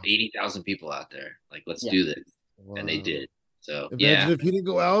 Wow. 80,000 people out there. Like, let's Yeah. do this. And they Wow. did. So Imagine yeah. if he didn't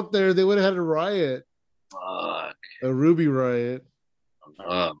go out there, they would have had a riot, Fuck. a Ruby riot.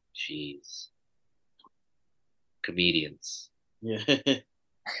 Oh, jeez. Comedians. Yeah.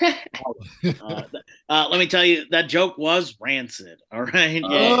 Let me tell you, that joke was rancid. All right.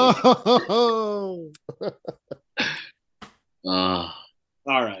 Yeah. Oh, Oh,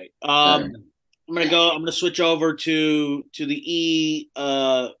 All right. better. I'm gonna switch over to the E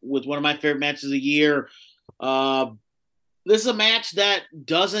with one of my favorite matches of the year. Uh, this is a match that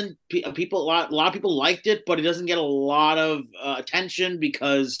doesn't people a lot of people liked it, but it doesn't get a lot of attention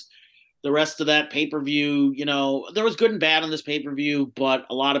because the rest of that pay per view, there was good and bad on this pay per view, but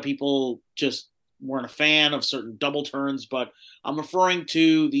a lot of people just weren't a fan of certain double turns. But I'm referring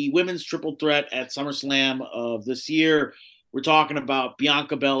to the women's triple threat at SummerSlam of this year. We're talking about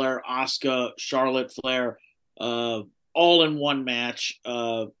Bianca Belair, Asuka, Charlotte Flair, all in one match.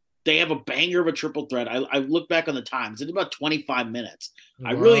 They have a banger of a triple threat. I look back on the times; it's about 25 minutes.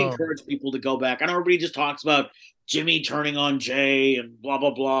 I really wow. encourage people to go back. I know everybody just talks about Jimmy turning on Jay and blah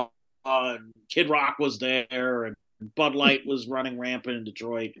blah blah, and Kid Rock was there, and Bud Light was running rampant in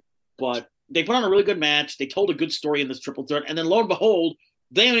Detroit. But they put on a really good match. They told a good story in this triple threat, and then lo and behold,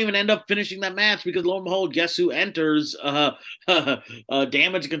 they don't even end up finishing that match because lo and behold, guess who enters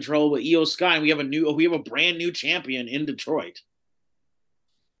Damage Control with Io Sky, and we have a brand new champion in Detroit,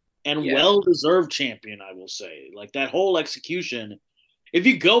 and Yeah. well deserved champion, I will say. Like that whole execution. If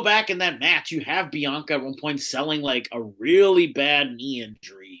you go back in that match, you have Bianca at one point selling like a really bad knee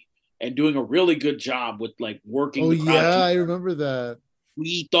injury and doing a really good job with like working Oh the crowd. yeah, I remember that.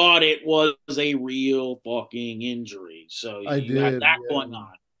 We thought it was a real fucking injury. So I you have did. that going Yeah.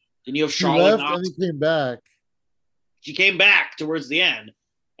 on. Then you have He Charlotte left Knox. and he came back. She came back towards the end.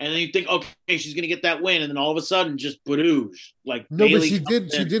 And then you think, okay, she's gonna get that win, and then all of a sudden, just badoosh. Like No, but Bailey she comes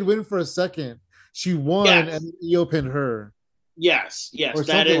did. She in. did win for a second. She won, Yes, and Io pinned her, yes. or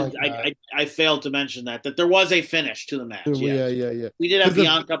That something is, like that. I failed to mention that there was a finish to the match. Yeah, Yes, yeah, yeah. we did have Because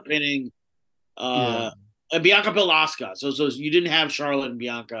Bianca pinning yeah, Bianca pinned Asuka. So you didn't have Charlotte and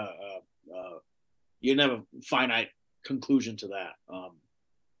Bianca. You didn't have a finite conclusion to that.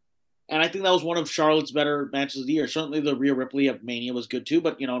 And I think that was one of Charlotte's better matches of the year. Certainly, the Rhea Ripley at Mania was good too,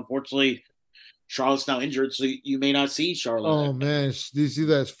 but unfortunately, Charlotte's now injured, so you may not see Charlotte. oh man, do you see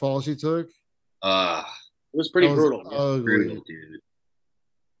that fall she took? Uh, It was That pretty was brutal. Yeah. ugly. brutal, dude.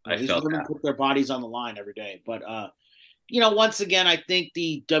 I These felt women that. put their bodies on the line every day. But once again, I think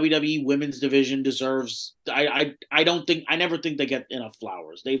the WWE women's division deserves. I don't think I never think they get enough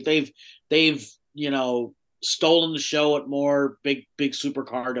flowers. They've stolen the show at more big super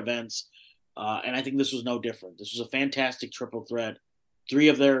card events, and I think this was no different. This was a fantastic triple threat. Three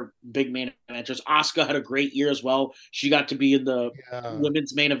of their big main eventers. Asuka had a great year as well. She got to be in the Yeah,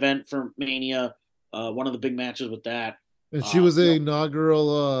 women's main event for Mania. One of the big matches with that. and she was a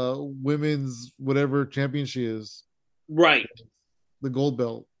inaugural women's whatever champion she is, Right. the gold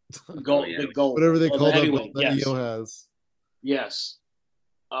belt, Oh Gold, yeah. big gold. whatever they Oh, the call that belt heavyweight. that Yes, Io has. yes.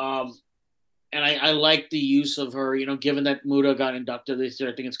 Um, and I like the use of her. Given that Muda got inducted this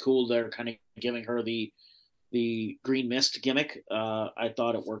year, I think it's cool they're kind of giving her the green mist gimmick. I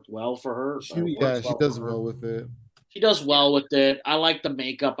thought it worked well for her. It Yeah, works she well for does her. well with it. She does Yeah. well with it. I like the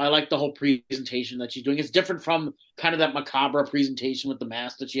makeup. I like the whole presentation that she's doing. It's different from kind of that macabre presentation with the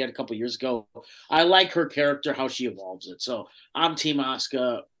mask that she had a couple years ago. I like her character, how she evolves it. So I'm Team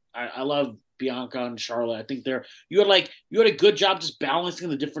Asuka. I love Bianca and Charlotte. I think you had a good job just balancing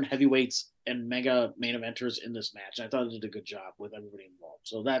the different heavyweights and mega main eventers in this match. I thought it did a good job with everybody involved.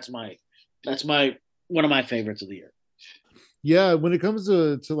 So that's my one of my favorites of the year. Yeah, when it comes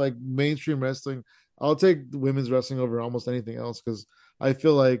to like mainstream wrestling, I'll take women's wrestling over almost anything else because I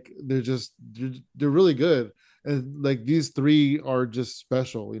feel like they're really good, and like these three are just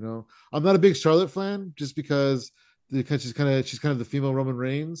special. I'm not a big Charlotte fan just because she's kind of the female Roman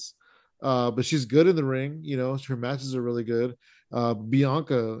Reigns, but she's good in the ring. Her matches are really good.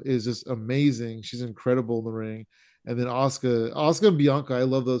 Bianca is just amazing. She's incredible in the ring. And then Oscar and Bianca, I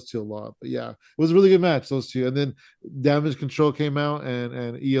love those two a lot. But yeah, it was a really good match, those two. And then Damage Control came out,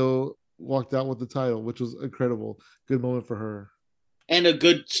 and Io walked out with the title, which was incredible. Good moment for her. And a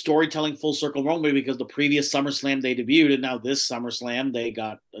good storytelling full circle moment because the previous SummerSlam they debuted, and now this SummerSlam they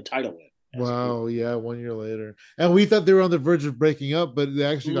got a title win. Wow, yeah, 1 year later. And we thought they were on the verge of breaking up, but they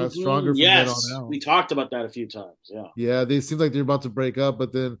actually got stronger from then on Yes, out. we talked about that a few times. Yeah. Yeah, they seem like they're about to break up,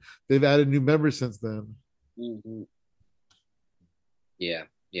 but then they've added new members since then. Mm-hmm. Yeah,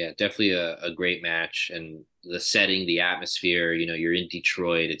 yeah, definitely a great match, and the setting, the atmosphere. You know, you're in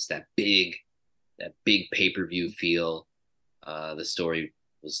Detroit. It's that big pay-per-view feel. The story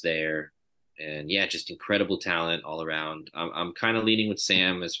was there, and yeah, just incredible talent all around. I'm kind of leaning with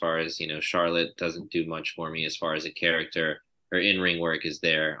Sam as far as Charlotte doesn't do much for me as far as a character. Her in-ring work is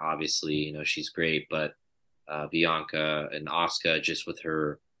there, obviously. She's great, but Bianca and Asuka just with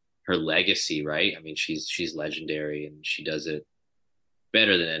her legacy, right? I mean, she's legendary, and she does it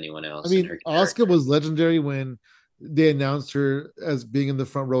better than anyone I else. And mean, her Asuka character, was legendary when they announced her as being in the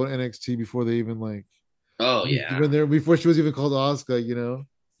front row in NXT before they even like oh yeah, when there before she was even called Asuka.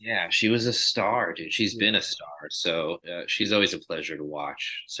 yeah, she was a star, dude. She's been a Yeah, star, so she's always a pleasure to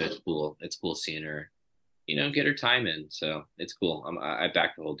watch. So it's cool. It's cool seeing her, get her time in. So it's cool. I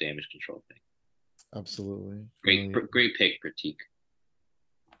back the whole damage control thing. absolutely. Great pick, Pratik.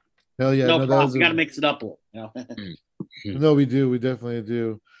 Hell yeah, No no, that problem. was We got to mix it up a little. no, we do, we definitely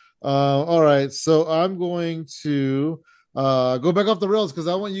do. All right, so I'm going to go back off the rails because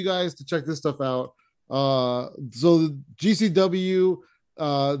I want you guys to check this stuff out. So GCW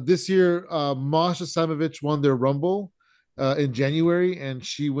this year, Masha Samovich won their Rumble in January, and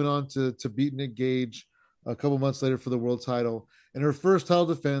she went on to beat Nick Gage a couple months later for the world title. And her first title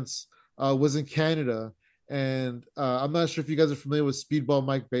defense was in Canada. And I'm not sure if you guys are familiar with Speedball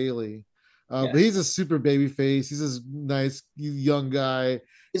Mike Bailey, but Yes. he's a super baby face. He's this nice young guy.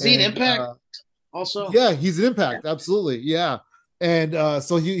 Is he an And Impact also? yeah, he's an Yeah. impact, absolutely. Yeah. And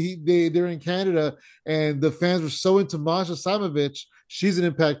so they're in Canada, and the fans were so into Masha Samovich, she's an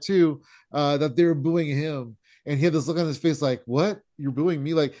impact too, that they were booing him. And he had this look on his face like, "What? You're booing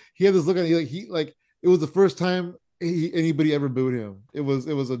me?" Like he had this look on he it was the first time anybody ever booed him. It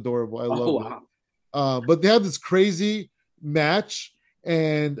was adorable. I Oh loved it. wow. But they had this crazy match,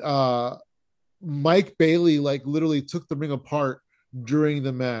 and Mike Bailey like literally took the ring apart during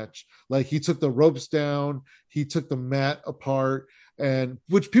the match. Like he took the ropes down, he took the mat apart, and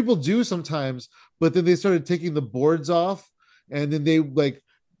which people do sometimes, but then they started taking the boards off, and then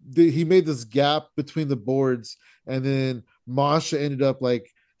he made this gap between the boards, and then Masha ended up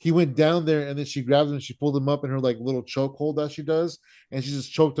like he went down there, and then she grabbed him and she pulled him up in her like little choke hold that she does, and she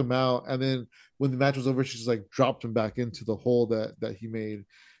just choked him out. And then when the match was over, she just like dropped him back into the hole that he made,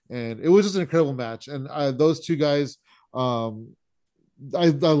 and it was just an incredible match. And those two guys, I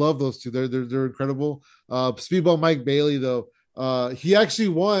love those two. They're incredible. Speedball Mike Bailey though, he actually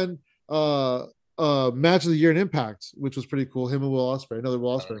won match of the year in Impact, which was pretty cool. Him and Will Ospreay, another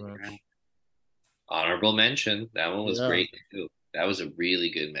Will Ospreay match. Honorable mention. That one was Yeah, great too. That was a really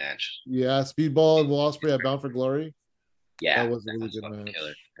good match. yeah. Speedball and Will Ospreay at Bound for Glory. That Yeah, was a that really was good fucking match.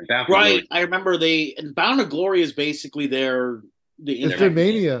 killer. And Bound for Right. Glory, I remember they and Bound to Glory is basically the It's their Impact.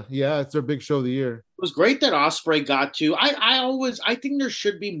 Mania. Yeah, it's their big show of the year. It was great that Osprey got to. I think there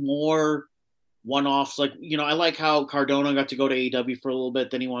should be more one-offs. Like I like how Cardona got to go to AEW for a little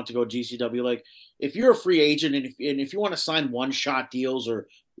bit, then he wanted to go to GCW. Like if you're a free agent and if you want to sign one-shot deals or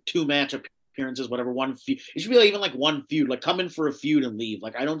two match appearances, whatever, one feud, it should be like, even like one feud. Like come in for a feud and leave.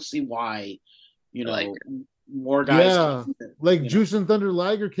 Like I don't see why you I like know more guys. Yeah, like Juice and Thunder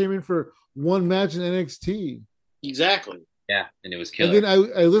Liger came in for one match in NXT. Exactly. yeah, and it was And killer. then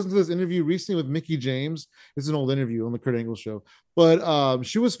I listened to this interview recently with Mickey James. It's an old interview on the Kurt Angle show, but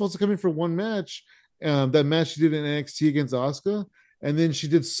she was supposed to come in for one match. That match she did in NXT against Asuka, and then she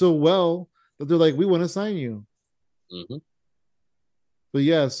did so well that they're like, "We want to sign you." Hmm. But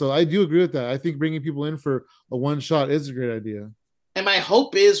yeah, so I do agree with that. I think bringing people in for a one shot is a great idea. And my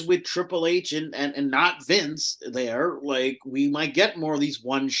hope is with Triple H and not Vince there, like we might get more of these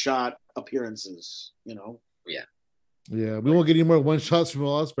one shot appearances. Yeah, Yeah, we won't get any more one shots from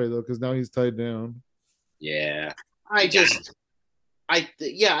Will Ospreay though, because now he's tied down. yeah. I just,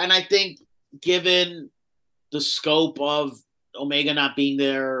 yeah, and I think given the scope of Omega not being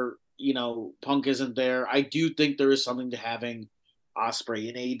there, Punk isn't there. I do think there is something to having Osprey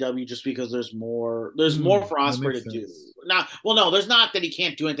in AEW just because there's more. There's more for That Osprey makes to do. sense. No, there's not that he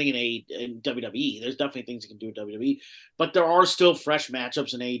can't do anything in WWE. There's definitely things he can do in WWE, but there are still fresh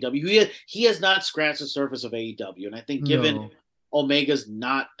matchups in AEW. He has not scratched the surface of AEW, and I think given No, Omega's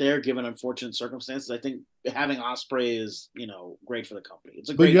not there, given unfortunate circumstances, I think having Osprey is great for the company. It's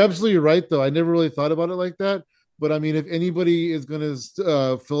a but great. you're absolutely right though. I never really thought about it like that. But I mean, if anybody is going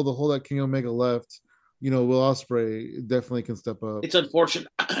to fill the hole that King Omega left, Will Ospreay definitely can step up. It's unfortunate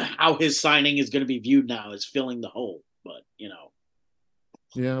how his signing is going to be viewed now as filling the hole, but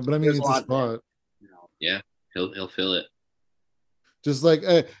Yeah, but I mean, it's a spot. Yeah, he'll fill it. Just like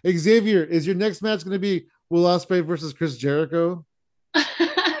Xavier, is your next match going to be Will Ospreay versus Chris Jericho?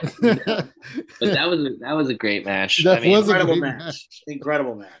 No. But that was a great match. That was a incredible great match.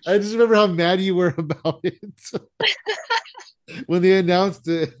 Incredible match. I just remember how mad you were about it when they announced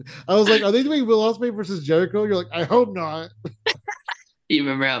it. I was like, "Are they doing Will Ospreay versus Jericho?" You're like, "I hope not." You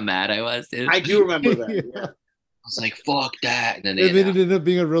remember how mad I was, dude? I do remember that. Yeah. I was like, "Fuck that!" And then it ended up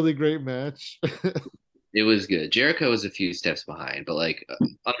being a really great match. It was good. Jericho was a few steps behind, but like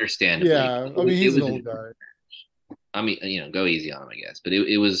understandably. Yeah, I mean, he's an old guy. I mean, go easy on him, I guess. But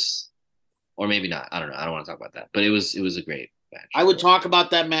it was, or maybe not. I don't know. I don't want to talk about that. But it was a great match. I would talk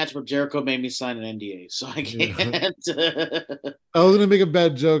about that match, but Jericho made me sign an NDA, so I can't. Yeah. I was gonna make a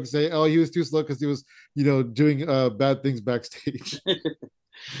bad joke, say, "Oh, he was too slow because he was, doing bad things backstage."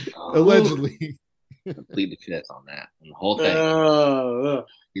 Allegedly. Plead the fifth on that. On the whole thing.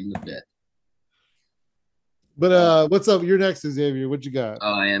 Plead the fifth. But what's up? You're next, Xavier. What you got?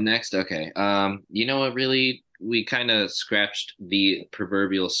 Oh, I am next. Okay. You know what? Really, we kind of scratched the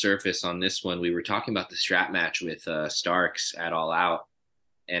proverbial surface on this one. We were talking about the strap match with Starks at All Out,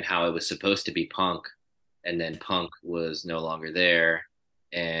 and how it was supposed to be Punk, and then Punk was no longer there,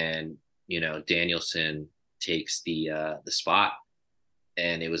 and Danielson takes the spot,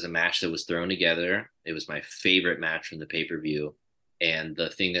 and it was a match that was thrown together. It was my favorite match from the pay-per-view. And the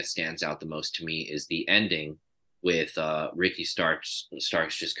thing that stands out the most to me is the ending with Ricky Starks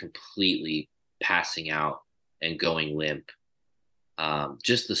just completely passing out and going limp.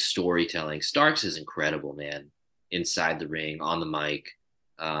 Just the storytelling. Starks is incredible, man. Inside the ring, on the mic.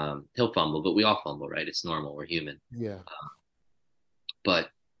 He'll fumble, but we all fumble, right? It's normal. We're human. Yeah. But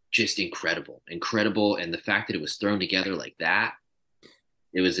just incredible. And the fact that it was thrown together like that,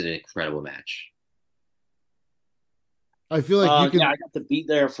 it was an incredible match. I feel like you can. Yeah, I got the beat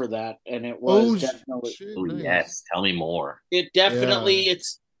there for that, and it was definitely. Nice. Yes, tell me more. It definitely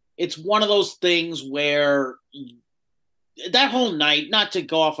it's one of those things where that whole night, not to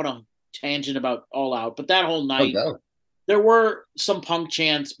go off on a tangent about All Out, but that whole night, there were some Punk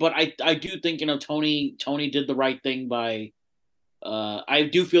chants, but I do think Tony did the right thing by. I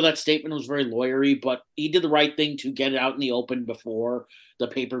do feel that statement was very lawyery, but he did the right thing to get it out in the open before the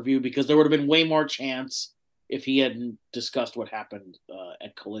pay-per-view, because there would have been way more chants if he hadn't discussed what happened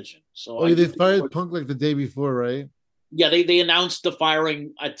at Collision. So they fired Punk like the day before, right? Yeah, they announced the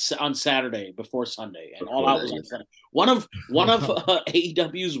firing on Saturday before Sunday, and All Out was on Sunday. One of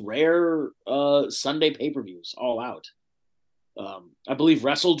AEW's rare Sunday pay-per-views, All Out. I believe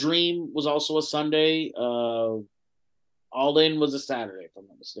Wrestle Dream was also a Sunday. All In was a Saturday, if I'm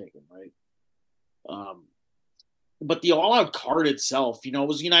not mistaken, right? But the All Out card itself,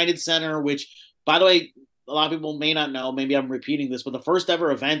 was United Center, which, by the way, a lot of people may not know, maybe I'm repeating this, but the first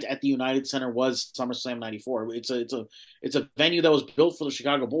ever event at the United Center was SummerSlam 94. It's a venue that was built for the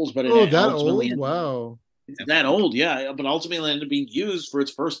Chicago Bulls, but that old? Wow. It's that old, yeah. But ultimately ended up being used for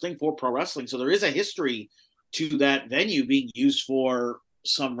its first thing for pro wrestling. So there is a history to that venue being used for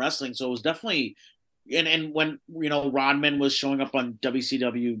some wrestling. So it was definitely and when Rodman was showing up on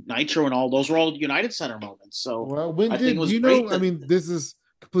WCW Nitro and all, those were all United Center moments. So when did I mean, this is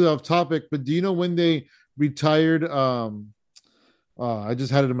completely off topic, but do you know when they retired? I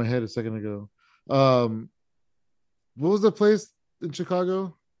just had it in my head a second ago. What was the place in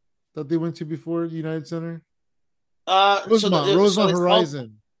Chicago that they went to before United Center? Rosemont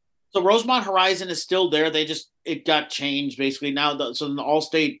Horizon. So Rosemont Horizon is still there. It got changed basically now. The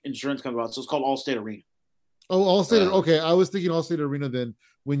Allstate Insurance comes out, so it's called Allstate Arena. Oh, Allstate. Okay, I was thinking Allstate Arena then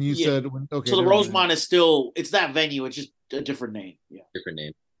when you said okay. So the Rosemont is still, it's that venue. It's just a different name. Yeah, different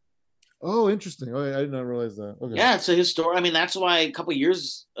name. Oh, interesting. Okay, I did not realize that. Okay. Yeah, it's a historic. I mean, that's why a couple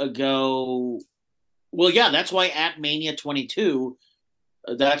years ago. Well, yeah, that's why at Mania 22,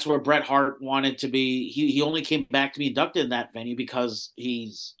 that's where Bret Hart wanted to be. He only came back to be inducted in that venue because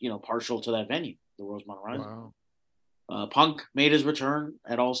he's partial to that venue, the Rosemont Horizon. Wow. Punk made his return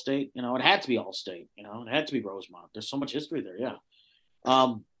at Allstate. It had to be Allstate. It had to be Rosemont. There's so much history there. Yeah.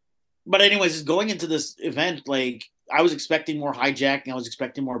 But anyways, going into this event, like, I was expecting more hijacking. I was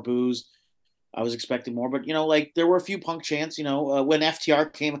expecting more booze. I was expecting more, but there were a few Punk chants. When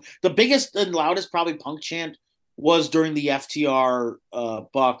FTR came, the biggest and loudest probably Punk chant was during the FTR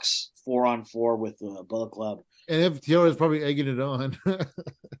Bucks 4-on-4 with the Bullet Club, and FTR was probably egging it on.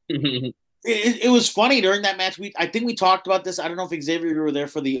 It was funny during that match. I think we talked about this. I don't know if Xavier, you were there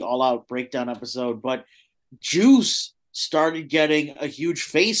for the All Out breakdown episode, but Juice started getting a huge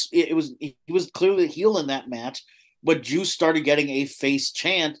face. He was clearly the heel in that match, but Juice started getting a face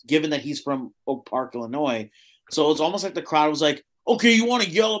chant, given that he's from Oak Park, Illinois. So it's almost like the crowd was like, "Okay, you want to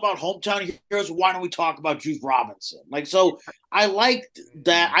yell about hometown heroes? Why don't we talk about Juice Robinson?" Like, so I liked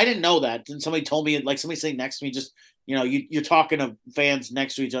that. I didn't know that. And somebody told me, like somebody sitting next to me, just you're talking to fans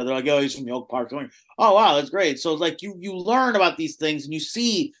next to each other, like, "Oh, he's from the Oak Park." Going, "Oh, wow, that's great." So like you learn about these things and you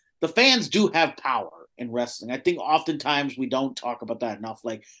see the fans do have power in wrestling. I think oftentimes we don't talk about that enough.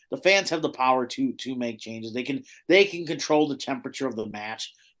 Like the fans have the power to make changes. They can control the temperature of the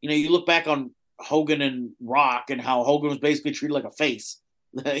match. You look back on Hogan and Rock and how Hogan was basically treated like a face,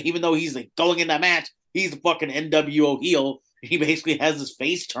 even though he's like going in that match, he's the fucking NWO heel. He basically has his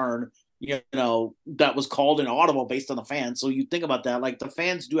face turn. That was called inaudible based on the fans. So you think about that, like the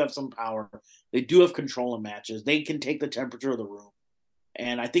fans do have some power. They do have control in matches. They can take the temperature of the room.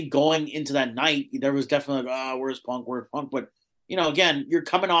 And I think going into that night, there was definitely like, oh, where's Punk? Where's Punk? But, again, you're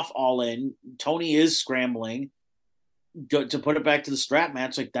coming off All In. Tony is scrambling to put it back to the strap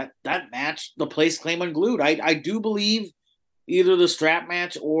match. Like that match, the place came unglued. I do believe either the strap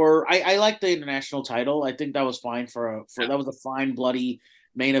match or I like the international title. I think that was fine that was a fine, bloody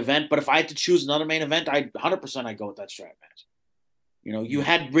main event. But if I had to choose another main event, 100% I'd go with that strap match. You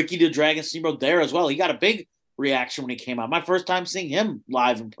had Ricky the Dragon Steamboat there as well. He got a big reaction when he came out. My first time seeing him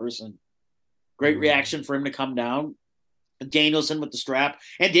live in person. Great reaction for him to come down. Danielson with the strap.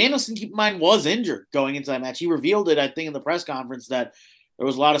 And Danielson, keep in mind, was injured going into that match. He revealed it, I think, in the press conference that there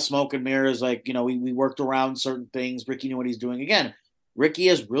was a lot of smoke and mirrors. Like, we worked around certain things. Ricky knew what he's doing. Again, Ricky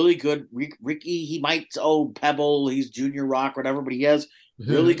is really good. Ricky, he might, Pebble, he's Junior Rock, whatever, but he has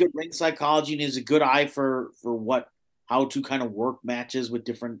really good ring psychology and he has a good eye for how to kind of work matches with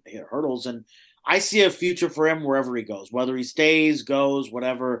different hurdles. And I see a future for him wherever he goes, whether he stays, goes,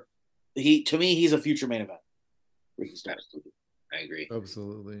 whatever. To me, he's a future main event. Absolutely. I agree.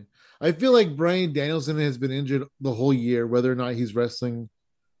 Absolutely. I feel like Bryan Danielson has been injured the whole year, whether or not he's wrestling.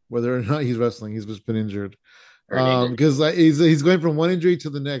 He's just been injured. Because like he's going from one injury to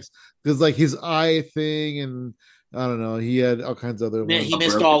the next. Because like his eye thing, and I don't know, he had all kinds of other ones. He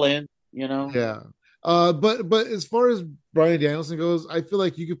missed All In, Yeah. But as far as Bryan Danielson goes, I feel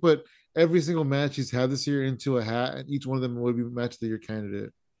like you could put every single match he's had this year into a hat, and each one of them would be match of the year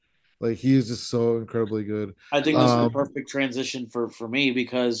candidate. Like he is just so incredibly good. I think this is the perfect transition for me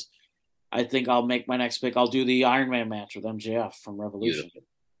because I think I'll make my next pick. I'll do the Iron Man match with MJF from Revolution. Beautiful.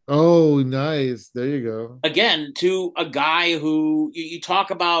 Oh, nice. There you go. Again, to a guy who you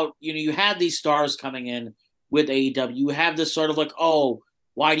talk about, you had these stars coming in with AEW. You have this sort of like, oh,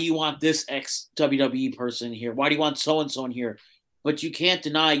 why do you want this ex WWE person here? Why do you want so and so in here? But you can't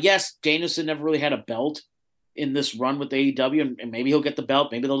deny, yes, Danielson never really had a belt in this run with AEW, and maybe he'll get the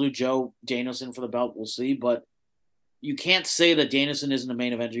belt. Maybe they'll do Joe Danielson for the belt. We'll see. But you can't say that Danielson isn't a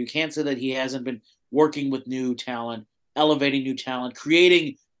main eventer. You can't say that he hasn't been working with new talent, elevating new talent,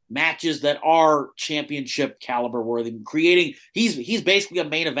 creating matches that are championship caliber worthy. He's basically a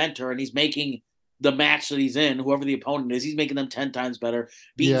main eventer, and he's making the match that he's in, whoever the opponent is, he's making them 10 times better,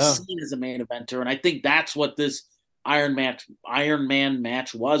 being seen as a main eventer. And I think that's what this Iron Man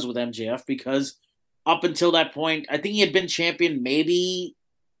match was with MJF, because up until that point, I think he had been champion maybe,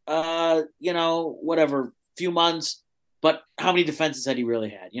 whatever, few months, but how many defenses had he really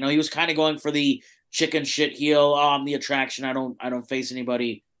had? He was kind of going for the chicken shit heel. Oh, I'm the attraction. I don't face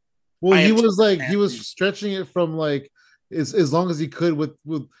anybody. Well, he was stretching it from like as long as he could with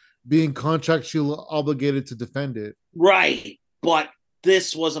being contractually obligated to defend it. Right. But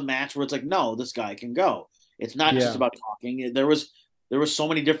this was a match where it's like, no, this guy can go. It's not just about talking. There was so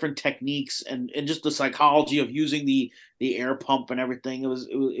many different techniques and just the psychology of using the air pump and everything.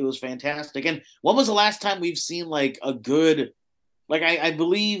 It was fantastic. And when was the last time we've seen like a good, like I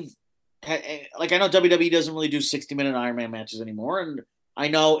believe, like I know WWE doesn't really do 60-minute Iron Man matches anymore, and I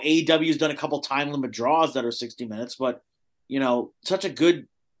know AEW has done a couple time limit draws that are 60 minutes, but such a good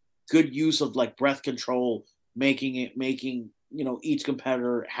use of like breath control, making each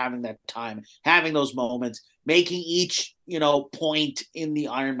competitor having that time, having those moments, making each point in the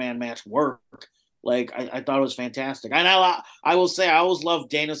Iron Man match work. Like I thought it was fantastic. And I will say I always loved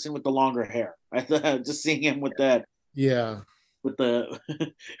Danielson with the longer hair. Just seeing him with that. Yeah. With the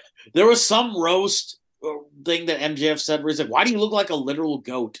there was some roast thing that MJF said where he's like, "Why do you look like a literal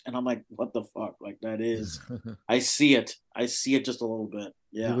goat?" And I'm like, "What the fuck?" Like that is. I see it just a little bit.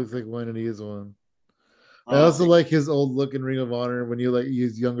 Yeah, he looks like one, and he is one. I also like his old look in Ring of Honor when you like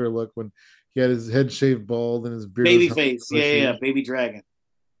his younger look when he had his head shaved bald and his beard. Baby face, yeah, Baby Dragon.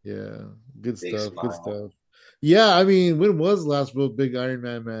 Yeah, good stuff. Good stuff. Yeah, I mean, when was the last real big Iron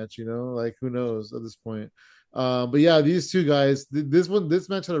Man match? Like who knows at this point. But yeah, these two guys, this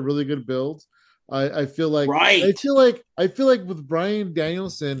match had a really good build. I feel like I Right. feel like I feel like with Bryan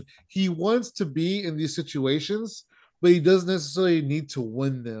Danielson, he wants to be in these situations, but he doesn't necessarily need to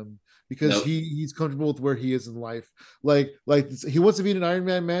win them because Nope. he's comfortable with where he is in life. Like he wants to be in an Iron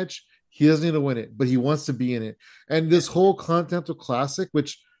Man match. He doesn't need to win it, but he wants to be in it. And this whole Continental Classic,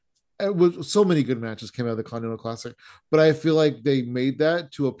 which so many good matches came out of the Continental Classic, but I feel like they made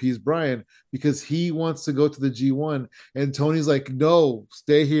that to appease Brian because he wants to go to the G1, and Tony's like, "No,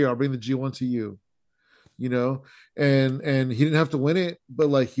 stay here. I'll bring the G1 to you." You know, and he didn't have to win it, but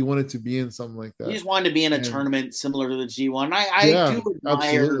like he wanted to be in something like He that. just wanted to be in a And tournament similar to the G1. I yeah, do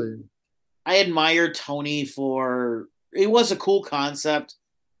admire absolutely, I admire Tony for it was a cool concept.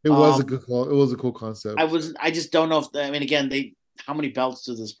 it was a Um, good call. It was a cool concept. I just don't know if I mean again how many belts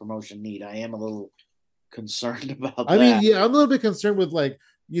does this promotion need? I am a little concerned about I mean, that. yeah, I'm a little bit concerned with like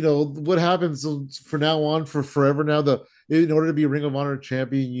what happens for now on for forever now. In order to be Ring of Honor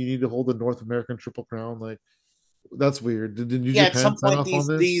champion, you need to hold the North American Triple Crown. Like that's weird. Did New Yeah, at Japan some sign point off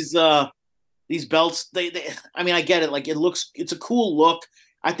on this? these belts they I mean I get it, like it's a cool look.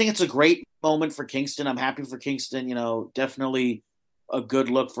 I think it's a great moment for Kingston. I'm happy for Kingston, definitely a good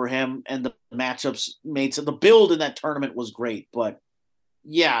look for him, and the matchups made, so the build in that tournament was great. But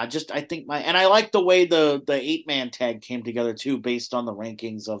yeah, just I think my and I like the way the 8-man tag came together too, based on the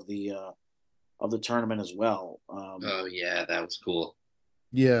rankings of the tournament as well. Oh yeah, that was cool.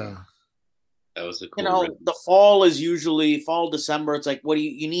 Yeah, That was a cool. The fall is usually fall December. It's like, what do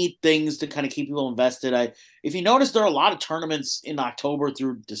you need things to kind of keep people invested. If you notice, there are a lot of tournaments in October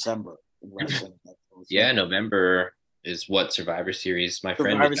through December in wrestling. Yeah, November is what Survivor Series. My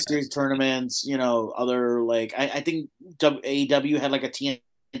friend was Survivor Series tournaments, other like I think AEW had like a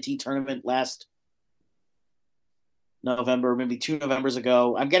TNT tournament last November, maybe 2 Novembers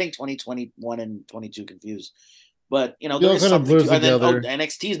ago. I'm getting 2021 and 22 confused, but it there all is kind of something blurs to. And then together.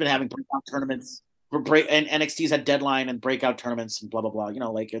 NXT's been having breakout tournaments, and NXT's had deadline and breakout tournaments and blah blah blah.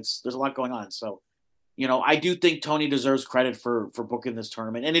 Like there's a lot going on. So I do think Tony deserves credit for booking this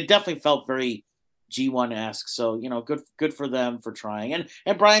tournament, and it definitely felt very G1 esque. So good for them for trying.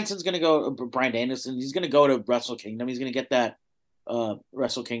 And Bryanson's gonna go. Bryan Danielson, he's gonna go to Wrestle Kingdom. He's gonna get that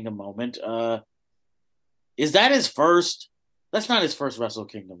Wrestle Kingdom moment. Is that his first? That's not his first Wrestle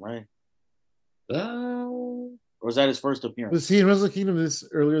Kingdom, right? uh, Or was that his first Was appearance? he in Wrestle Kingdom this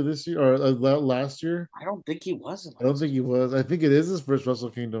earlier this year or last year? I don't think he was in I don't last think year, he was. I think it is his first Wrestle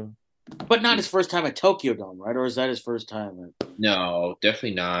Kingdom. but not his first time at Tokyo Dome, right? Or is that his first time at no,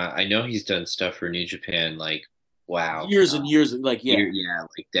 definitely not. I know he's done stuff for New Japan, like wow, years and years? Like year, yeah, yeah,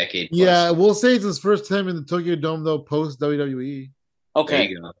 like decade plus. Yeah, we'll say it's his first time in the Tokyo Dome though, post WWE, There okay.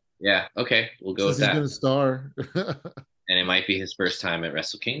 you go. Yeah, okay, we'll go since with he's been that. a star. And it might be his first time at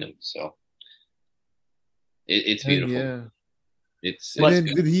Wrestle Kingdom, so it's And beautiful. yeah. And It's But then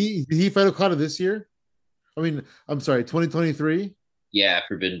good. did he fight Okada this year? I mean, I'm sorry, 2023. Yeah,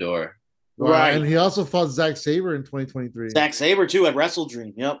 Forbidden Door. Wow, right, and he also fought Zack Saber in 2023. Zack Saber too at Wrestle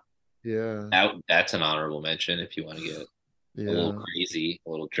Dream. Yep. Yeah, That's an honorable mention if you want to get a little yeah. crazy, a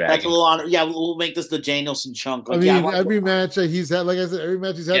little That's a dragon. little honor. Yeah, we'll make this the Jay Nelson chunk. I Like, yeah, I mean, want to every match that he's had, like I said, every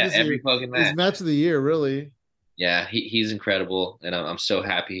match he's had Yeah, this every year fucking is match. match of the year, really. Yeah, he's incredible, and I'm so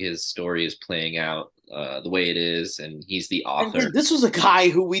happy his story is playing out the way it is, and he's the And author. this was a guy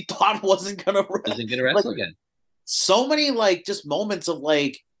who we thought wasn't gonna Isn't gonna like wrestle again. so many like just moments of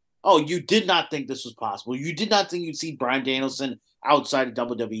like, oh, you did not think this was possible. You did not think you'd see Bryan Danielson outside a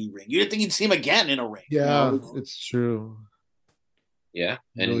WWE ring. You didn't think you'd see him again in a ring. Yeah, it's true. Yeah,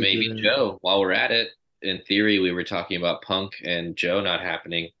 You and really maybe didn't. Joe. While we're at it, in theory, we were talking about Punk and Joe not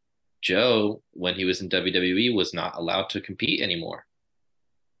happening. Joe, when he was in WWE, was not allowed to compete anymore.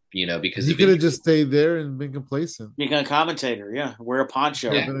 Because He of could have injury. just stayed there and been complacent. Being a commentator, yeah, wear a Could have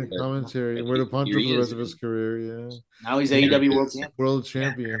poncho. Yeah, been a commentary but and wear the here poncho for he the is, rest of his career. Yeah, Now he's and AEW World Champion. world yeah,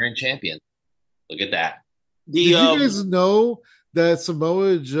 champion. current champion. Look at that. The Did you guys know that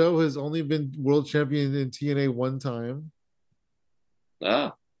Samoa Joe has only been world champion in TNA one time?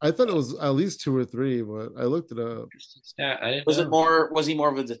 Oh, I thought it was at least two or three, but I looked it up. interesting stat. I didn't was it know. more? Was he more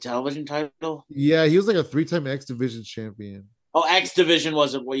of the television title? Yeah, he was like a three-time X Division champion. Oh, X Division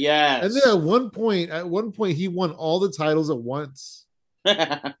was it? Well, And then yes. at one point, he won all the titles at once, which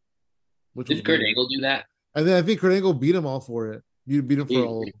was Did Kurt weird. Angle do that? And then I think Kurt Angle beat him all for it. You beat him for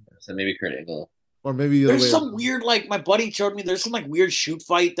all of them, So maybe Kurt Angle. or maybe the other There's way some around. weird, like my buddy showed me. There's some like weird shoot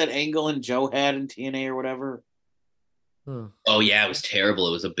fight that Angle and Joe had in TNA or whatever. Huh. Oh yeah, it was terrible.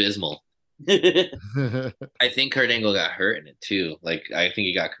 It was abysmal. I think Kurt Angle got hurt in it too. Like I think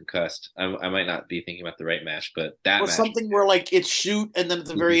he got concussed. I might not be thinking about the right match, but that Or match, something where like it's shoot and then at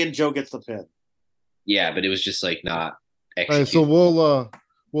the very end Joe gets the pin. yeah, but it was just like not All right, so executed.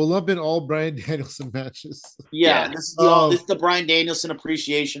 we'll lump in all Brian Danielson matches. Yeah, Yeah, this is the Brian Danielson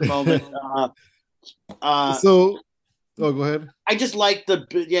appreciation moment. So, oh, go ahead. I just like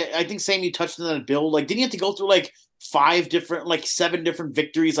I think Sam, you touched on that build. Like, didn't you have to go through like 7 different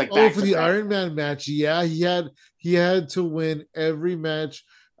victories, like Oh, back for to the back? Iron Man match, yeah, he had to win every match,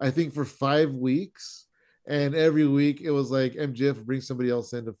 I think, for 5 weeks, and every week it was like MJF would bring somebody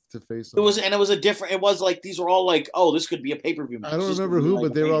else in to face him. It was a different. It was like these were all like, oh, this could be a pay per view I match. don't This could remember be who, like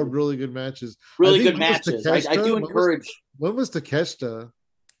but a they were all pay-per-view. really good matches. I Really think good when was matches. I Takeshita? do encourage. When was Takeshita?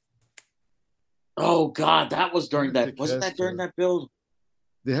 Oh God, that was When during was that. Wasn't that during Takeshita? that build?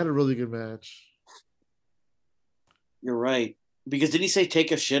 They had a really good match. You're right. Because did he say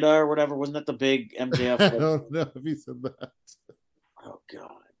take a shit or whatever? Wasn't that the big MJF? I Like, don't know if he said that. oh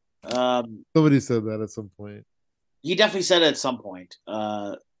God. Somebody said that at some point. He definitely said it at some point.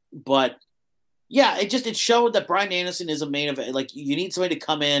 But yeah, it showed that Brian Anderson is a main event. Like you need somebody to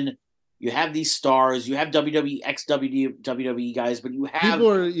come in. You have these stars. You have WWE ex WWE guys, but you have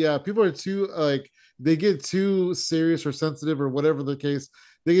People are too like they get too serious or sensitive or whatever the case.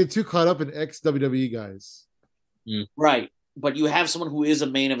 They get too caught up in ex WWE guys. right. But you have someone who is a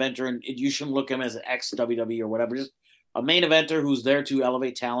main eventer, and you shouldn't look at him as an ex WWE or whatever. Just a main eventer who's there to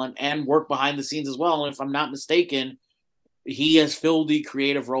elevate talent and work behind the scenes as well. And if I'm not mistaken, he has filled the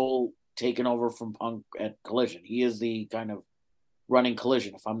creative role taken over from Punk at Collision. He is the kind of running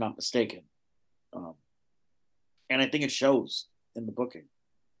Collision, if I'm not mistaken. And I think it shows in the booking.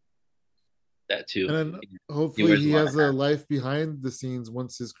 that too. And then He hopefully wears he a lot has of a hats. life behind the scenes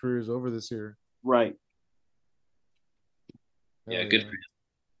once his career is over this year. Right. Yeah, Hell good yeah. for him.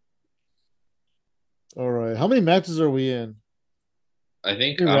 All right. How many matches are we in? I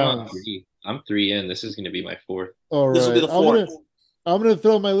think 3 I'm on rounds. 3. I'm 3 in. This is going to be my 4th. All This will be right. the fourth. I'm gonna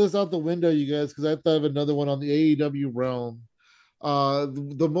throw my list out the window, you guys, because I thought of another one on the AEW realm.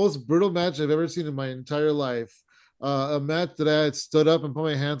 The most brutal match I've ever seen in my entire life. A match that I had stood up and put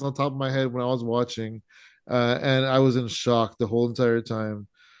my hands on top of my head when I was watching, and I was in shock the whole entire time.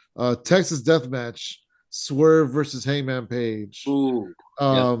 Texas Death Match, Swerve versus Hangman Page. Ooh.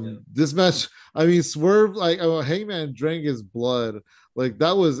 This match, I mean, Swerve, like, Hangman drank his blood. Like,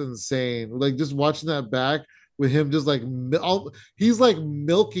 that was insane. Like, just watching that back with him, just like, he's like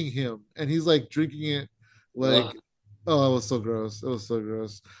milking him and he's like drinking it. Like, Ugh. oh, it was so gross. It was so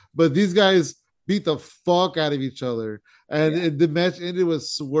gross. But these guys beat the fuck out of each other. And the match ended with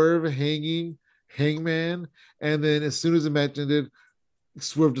Swerve hanging Hangman. And then as soon as the match ended,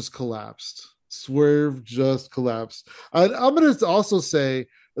 Swerve just collapsed. Swerve just collapsed. I'm gonna also say,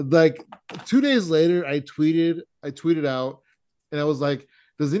 like, 2 days later, I tweeted out, and I was like,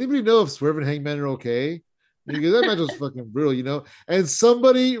 "Does anybody know if Swerve and Hangman are okay?" Because that match was fucking brutal, you know. And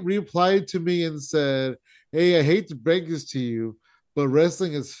somebody replied to me and said, "Hey, I hate to break this to you, but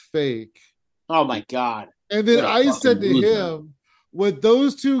wrestling is fake." Oh my God. And then What a I fucking said to loser. him, "What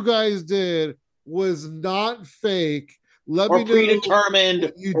those two guys did was not fake. Let Or me know predetermined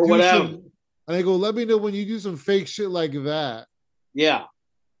when you or do whatever. some." And I go, "Let me know when you do some fake shit like that." Yeah.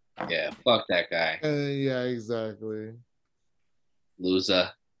 Yeah, fuck that guy. Yeah, exactly.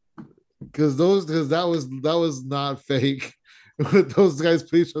 Loser. Because that was not fake. What those guys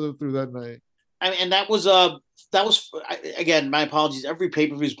put each other through that night. I mean, and that was again, my apologies. Every pay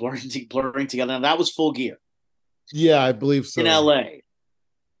per view is blurring together. And that was Full Gear Yeah, I believe so. in LA.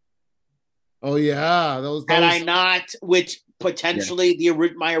 Oh yeah, Had I not, which potentially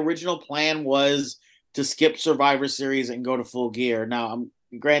my original plan was to skip Survivor Series and go to Full Gear. Now, I'm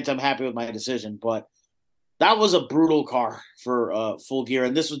happy with my decision, but that was a brutal card for Full Gear,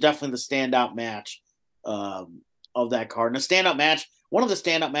 and this was definitely the standout match of that card. And a standout match, one of the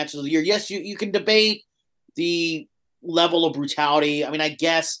standout matches of the year. Yes, you can debate the level of brutality. I mean, I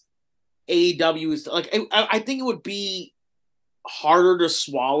guess AEW is like I think it would be harder to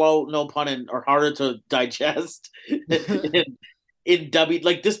swallow, no pun in, or harder to digest in W.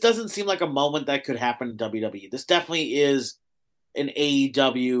 Like this doesn't seem like a moment that could happen in WWE. This definitely is an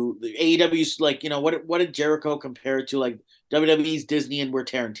AEW. AEW's like, you know, what did Jericho compare it to? Like WWE's Disney and we're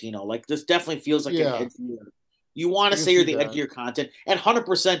Tarantino. Like this definitely feels like an Yeah, edgier. You want I to can say you're see the that. edgier content, and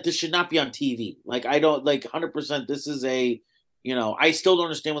 100% this should not be on TV. Like I don't like 100%. This is a, you know, I still don't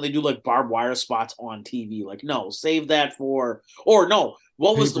understand when they do like barbed wire spots on TV. Like no, save that for, or no.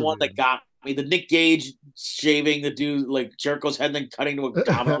 What was the one Pay-per-view. that got me? The Nick Gage shaving the dude like Jericho's head, then cutting to a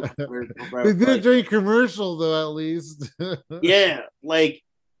goblet. They did it Like during commercial though, at least. yeah, like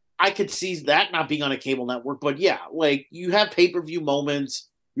I could see that not being on a cable network, but yeah, like you have pay-per-view moments,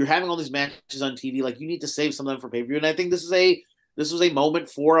 you're having all these matches on TV, like you need to save some of them for pay-per-view. And I think this was a moment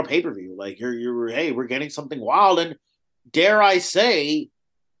for a pay-per-view. Like you're hey, we're getting something wild. And dare I say,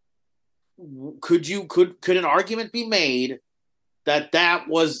 could an argument be made that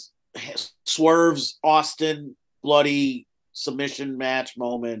was Swerve's Austin bloody submission match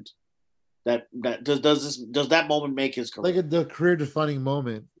moment? That does that moment make his career? Like the career defining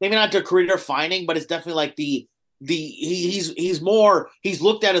moment. Maybe not the career defining, but it's definitely like he's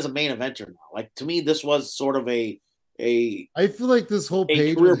looked at as a main eventer now. Like to me, this was sort of a I feel like this whole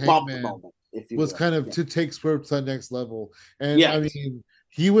page career with bump Hangman moment, if you was will. kind of Yeah. to take Swerve to the next level. And Yes. I mean,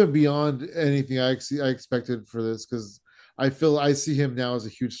 he went beyond anything I expected for this because I see him now as a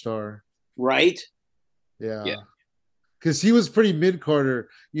huge star. Right? Yeah. Yeah. Because he was pretty mid Carter,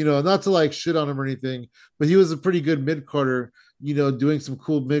 not to like shit on him or anything, but he was a pretty good mid Carter, doing some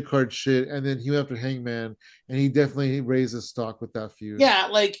cool mid card shit. And then he went after Hangman, and he definitely raised his stock with that feud. Yeah,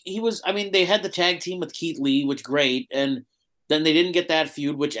 like he was. I mean, they had the tag team with Keith Lee, which great, and then they didn't get that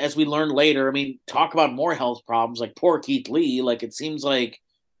feud, which, as we learned later, I mean, talk about more health problems. Like poor Keith Lee. Like it seems like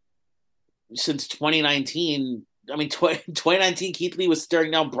since 2019, I mean, 2019, Keith Lee was staring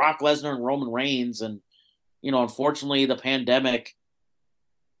down Brock Lesnar and Roman Reigns, and unfortunately, the pandemic.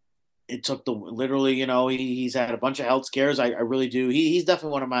 It took literally, he's had a bunch of health scares. I really do. He's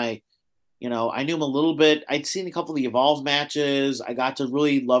definitely one of my, I knew him a little bit. I'd seen a couple of the Evolve matches. I got to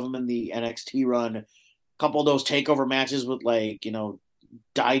really love him in the NXT run. A couple of those takeover matches with like,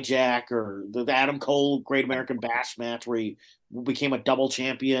 Dijak or the Adam Cole Great American Bash match where he became a double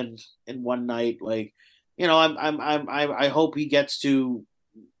champion in one night. Like, I hope he gets to,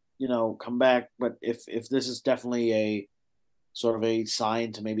 come back. But if this is definitely a sort of a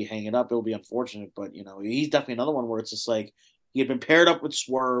sign to maybe hang it up, it'll be unfortunate. But he's definitely another one where it's just like he had been paired up with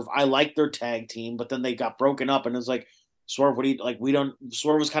Swerve. I liked their tag team, but then they got broken up, and it's like Swerve. What do you like? We don't.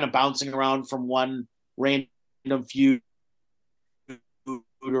 Swerve was kind of bouncing around from one random feud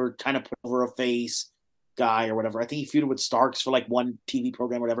or kind of put over a face guy or whatever. I think he feuded with Starks for like one TV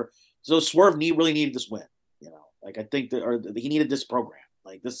program or whatever. So Swerve really needed this win. Like I think that he needed this program.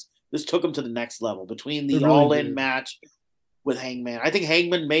 Like this took him to the next level between the really All In did. match with Hangman. I think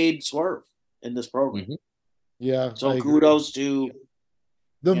Hangman made Swerve in this program. Mm-hmm. Yeah. So kudos to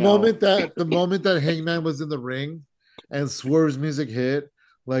the moment that Hangman was in the ring and Swerve's music hit,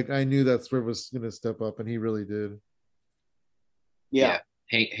 like I knew that Swerve was gonna step up, and he really did. Yeah.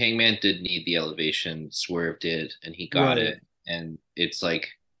 Hangman did need the elevation. Swerve did, and he got Right. it. And it's like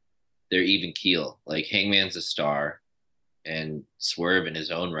they're even keel. Like Hangman's a star, and Swerve in his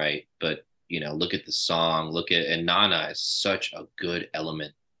own right. But look at the song. And Nana is such a good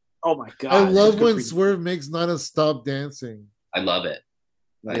element. Oh my god! I love when Swerve makes Nana stop dancing. I love it.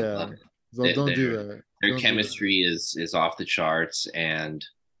 I Yeah. love it. So don't do that. Their Don't do chemistry is off the charts, and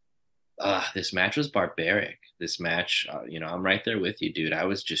this match was barbaric. This match, I'm right there with you, dude. I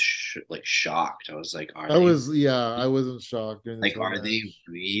was just shocked. I was like, that. I wasn't shocked. During this like, whole are match. they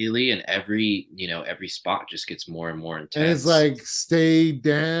really? And every spot just gets more and more intense. And it's like, stay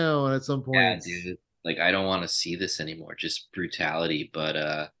down at some point. Yeah, dude. Like, I don't want to see this anymore. Just brutality.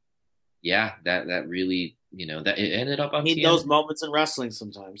 But yeah, that really, that it ended up on I need TNT. those moments in wrestling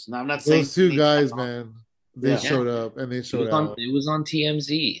sometimes. Now I'm not saying Those two guys, man. They showed up and they showed out. It was on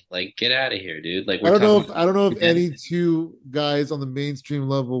TMZ. Like, get out of here, dude. Like, I don't know if any two guys on the mainstream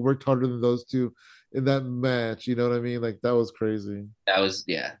level worked harder than those two in that match. You know what I mean? Like that was crazy.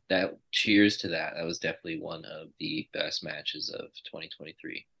 That cheers to that. That was definitely one of the best matches of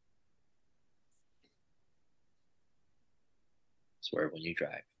 2023. Swerve when you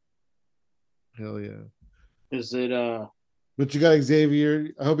drive. Hell yeah. Is it But you got Xavier.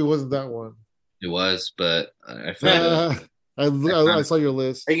 I hope it wasn't that one. It was, but I felt I saw your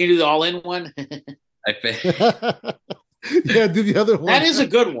list. Are you gonna do the all-in one? I felt yeah, do the other one. That is a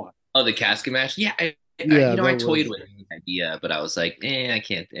good one. Oh, the casket match? Yeah, I toyed with the idea, but I was like, I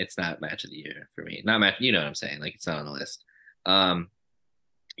can't. It's not match of the year for me. Not match. You know what I'm saying? Like, it's not on the list.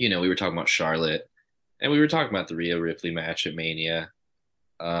 We were talking about Charlotte, and we were talking about the Rhea Ripley match at Mania.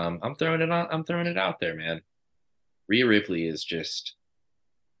 I'm throwing it out there, man. Rhea Ripley is just,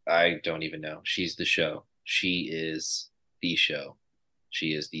 I don't even know. She's the show. She is the show.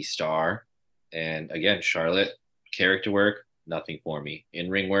 She is the star. And again, Charlotte, character work, nothing for me.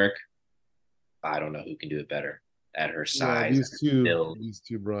 In-ring work, I don't know who can do it better at her size. Yeah, these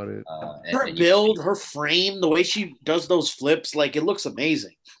two brought it. Her build, her frame, the way she does those flips, like it looks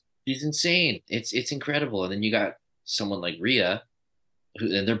amazing. She's insane. It's incredible. And then you got someone like Rhea,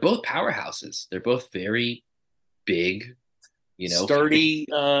 and they're both powerhouses. They're both very big, sturdy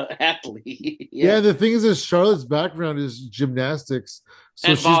athlete. Yeah, the thing is that Charlotte's background is gymnastics, so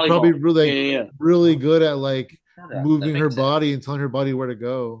And she's volleyball. probably really Yeah. really good at like That moving her makes sense. body and telling her body where to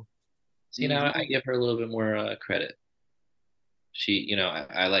go. So, I give her a little bit more credit. She,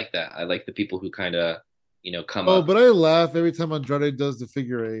 I like that. I like the people who kind of, come Oh, up. but I laugh every time Andrade does the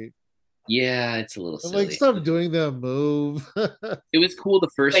figure eight. Yeah, it's a little I'm like, silly. stop doing that move. It was cool the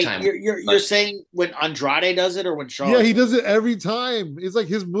first Wait, time. you're saying when Andrade does it or when Charlotte? Yeah, he does it every time. It's like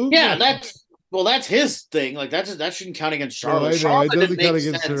his move. Yeah, that's his thing. Like that shouldn't count against Charlotte. No, I know Charlotte it doesn't make count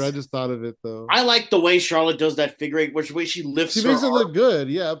against sense. her. I just thought of it though. I like the way Charlotte does that figure eight, which way she lifts. She her makes it arm. look good.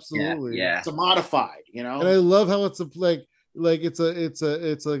 Yeah, absolutely. Yeah. It's a modified, And I love how it's it's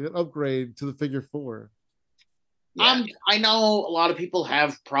like an upgrade to the figure four. Yeah. I know a lot of people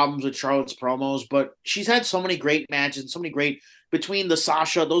have problems with Charlotte's promos, but she's had so many great matches, so many great between the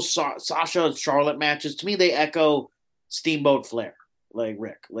Sasha and Charlotte matches. To me, they echo Steamboat Flair, like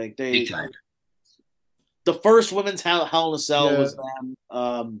Rick, like they. Big time. The first women's Hell in a Cell Yeah. was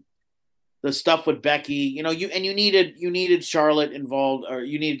them. The stuff with Becky, you needed Charlotte involved, or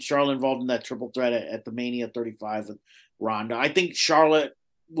you needed Charlotte involved in that triple threat at the Mania 35 with Ronda. I think Charlotte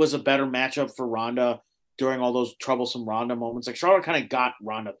was a better matchup for Ronda during all those troublesome Ronda moments. Like Charlotte kind of got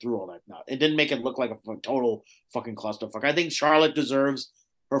Ronda through all that. It didn't make it look like a total fucking clusterfuck. I think Charlotte deserves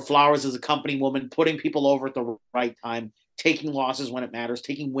her flowers as a company woman, putting people over at the right time, taking losses when it matters,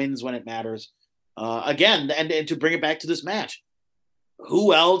 taking wins when it matters. Again, and to bring it back to this match,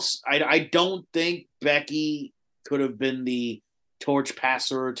 who else? I don't think Becky could have been the torch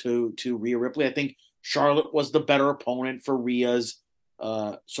passer to Rhea Ripley. I think Charlotte was the better opponent for Rhea's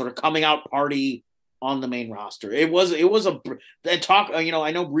sort of coming out party on the main roster. It was a that talk. I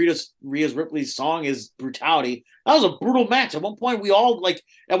know Rhea's Ripley's song is Brutality. That was a brutal match. At one point, we all like.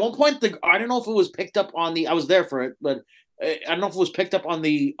 At one point, I don't know if it was picked up on the. I was there for it, but I don't know if it was picked up on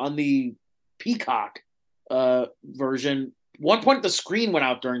the Peacock version. One point, the screen went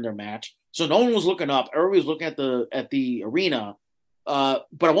out during their match, so no one was looking up. Everybody was looking at the arena. But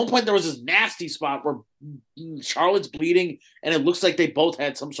at one point, there was this nasty spot where Charlotte's bleeding, and it looks like they both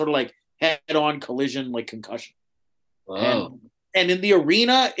had some sort of like head-on collision, like concussion. Whoa. And in the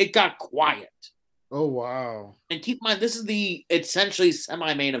arena, it got quiet. Oh wow! And keep in mind, this is the essentially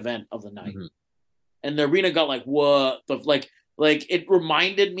semi-main event of the night, Mm-hmm. and the arena got like what the like it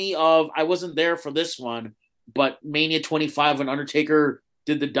reminded me of. I wasn't there for this one, but Mania 25 when Undertaker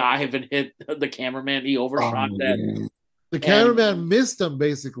did the dive and hit the cameraman, he overshot that. Yeah. The cameraman missed him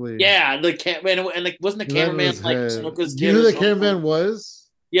basically. Yeah, and like wasn't the cameraman like Snuka's Do kid? you know who or the something? cameraman was?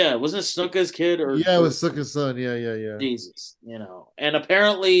 Yeah, wasn't it Snuka's kid or? Yeah, it was Snuka's son. Yeah. Jesus, and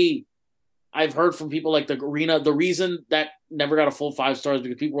apparently, I've heard from people like the arena. The reason that never got a full 5 stars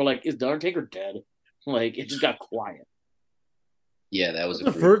because people were like, "Is the Undertaker dead?" Like it just got quiet. Yeah, that was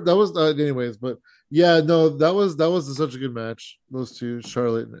The first, that was anyways, but yeah, no, that was such a good match. Those two,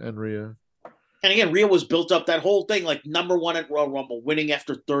 Charlotte and Rhea. And again, Rhea was built up that whole thing like number 1 at Royal Rumble, winning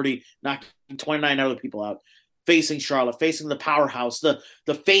after 30, knocking 29 other people out, facing Charlotte, facing the powerhouse, the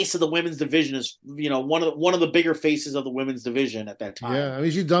face of the women's division is one of the bigger faces of the women's division at that time. Yeah, I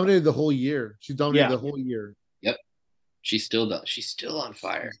mean she dominated the whole year. She dominated the whole year. Yep, she's still on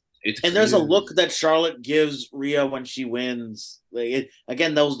fire. And there's a look that Charlotte gives Rhea when she wins.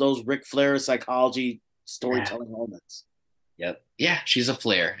 Again, those Ric Flair psychology storytelling moments. Yep. Yeah, she's a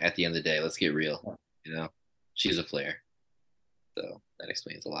Flair at the end of the day. Let's get real. She's a Flair. So that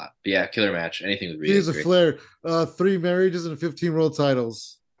explains a lot. But yeah, killer match. Anything with Rhea. She's a Flair. 3 marriages and 15 world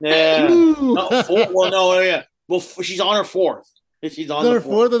titles. Yeah. No, 4, well, no, yeah. Well, she's on her 4th. She's on her the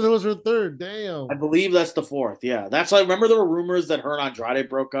 4th. and it was her 3rd. Damn. I believe that's the 4th. Yeah, that's why. Remember there were rumors that her and Andrade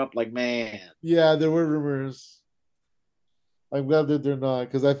broke up. Like, man. Yeah, there were rumors. I'm glad that they're not,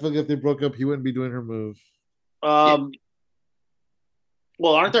 because I feel like if they broke up, he wouldn't be doing her move. Well,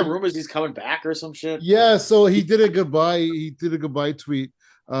 aren't there rumors he's coming back or some shit? Yeah, so he did a goodbye. He did a goodbye tweet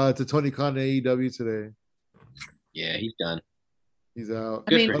to Tony Khan at AEW today. Yeah, he's done. He's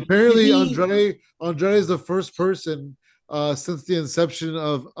out. Apparently, Andrade is the first person since the inception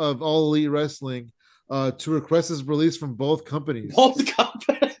of All Elite Wrestling to request his release from both companies. Both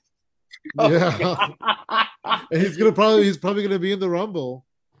companies. Yeah, and he's probably gonna be in the Rumble.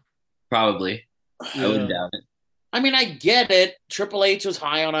 Probably, I wouldn't doubt it. I mean, I get it. Triple H was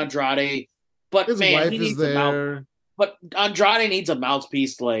high on Andrade, but his wife is there. But Andrade needs a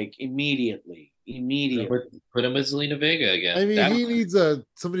mouthpiece like immediately. Put him as Zelina Vega again. I mean, he needs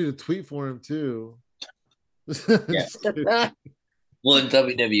somebody to tweet for him too. Yeah. Well, in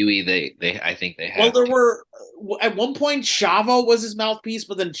WWE, they I think they Well, have there to. were at one point Chavo was his mouthpiece,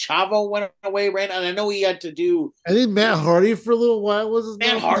 but then Chavo went away, ran, and I know he had to do I think Matt Hardy for a little while was his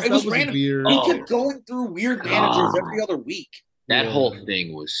Man Hard. mouthpiece. It That was was random. weird. He Oh kept going through weird managers God, every other week. that Yeah. whole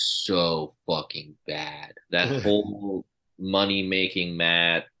thing was so fucking bad. That whole money making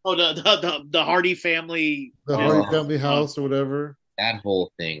Matt. Oh, the Hardy family The Hardy business. Oh, family house or whatever. that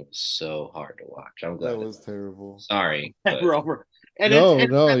whole thing was so hard to watch. I'm That glad was it's terrible. sorry, but We're over. And No, it's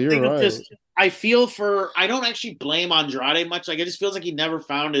no, that you're thing of right. just I feel for I don't actually blame Andrade much. Like it just feels like he never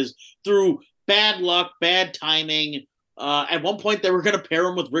found his through bad luck, bad timing. At one point they were gonna pair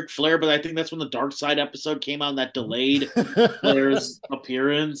him with Ric Flair, but I think that's when the Dark Side episode came out that delayed Flair's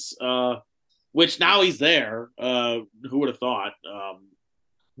appearance. Which now he's there. Who would have thought?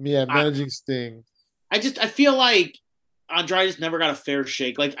 Yeah, I, managing Sting. I feel like Andrade just never got a fair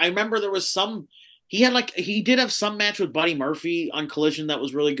shake. Like I remember there was some he did have some match with Buddy Murphy on Collision that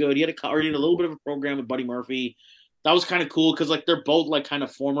was really good. He had a little bit of a program with Buddy Murphy. That was kind of cool because like they're both like kind of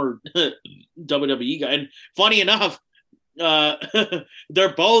former WWE guy. And funny enough, uh,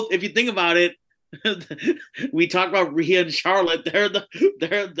 they're both. If you think about it, we talk about Rhea and Charlotte. They're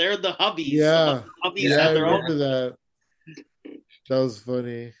the hubbies. Yeah. Hubbies Yeah, I have their own. remember that. That was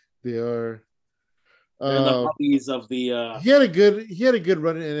funny. They are. They're the Uh hubbies of the. he had a good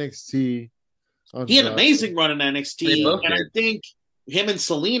run in NXT on He had an Drive. amazing run in they NXT, both and I did. think him and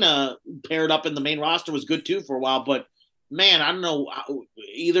Selena paired up in the main roster was good too for a while. But man, I don't know.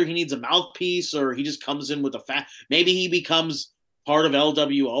 Either he needs a mouthpiece or he just comes in with a fat. Maybe he becomes part of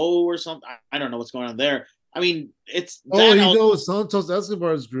LWO or something. I don't know what's going on there. I mean, it's Oh, that. he knows Santos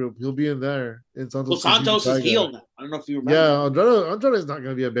Escobar's group. He'll be in there. In Well, Santos because he's a Santos is bad guy. healed now. I don't know if you remember. Yeah, Andrade's not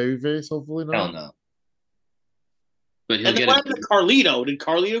gonna be a babyface, hopefully Hell not. no. But he'll And then get what it. happened to Carlito? Did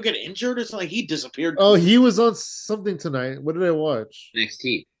Carlito get injured or something? He disappeared. Oh, he was on something tonight. What did I watch?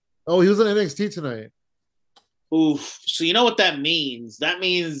 NXT. Oh, he was on NXT tonight. Oof. So you know what that means? That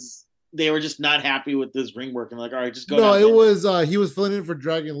means they were just not happy with this ring work and like, all right, just go No, down it there. was he was filling in for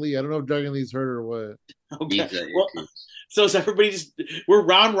Dragon Lee. I don't know if Dragon Lee's hurt or what. Okay. Needs Well, so is everybody just we're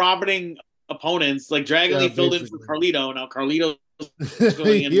round robining opponents. Like Dragon Yeah, Lee filled in for basically. Carlito. Now Carlito's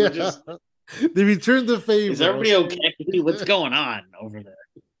filling in. Yeah. We're just They returned the favor. is everybody okay? What's going on over there?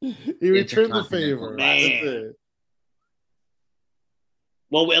 He returned the Intercontinental favor. Man. That's it.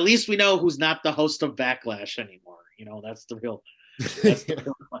 Well, at least we know who's not the host of Backlash anymore. You know, that's the real question.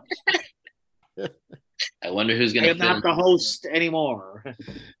 I wonder who's I gonna am not the host anymore.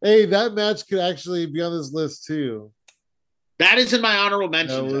 Hey, that match could actually be on this list too. That is in my honorable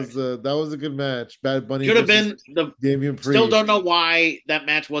mentions. That was a good match. Bad Bunny Should have versus been the Damian Priest. still don't know why that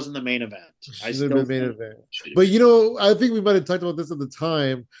match wasn't the main event. I Should have still been main think- event. But I think we might have talked about this at the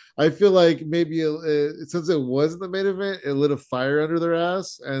time. I feel like maybe since it wasn't the main event, it lit a fire under their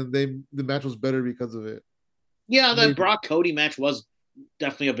ass, and the match was better because of it. Yeah, that Maybe. Brock Cody match was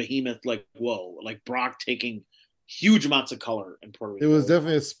definitely a behemoth. Like whoa, like Brock taking huge amounts of color in Puerto Rico. It was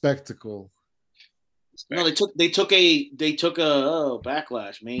definitely a spectacle. No, they took a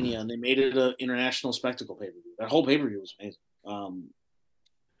Backlash Mania and they made it an international spectacle pay per view. That whole pay per view was amazing.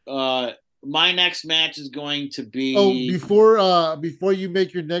 My next match is going to be. Oh, before you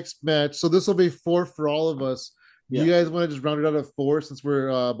make your next match, so this will be 4 for all of us. Do you guys want to just round it out at 4 since we're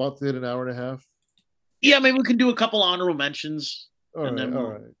about to hit an hour and a half? Yeah, maybe we can do a couple honorable mentions All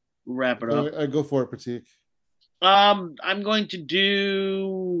right. We'll wrap it up. I go for it, Pratik. I'm going to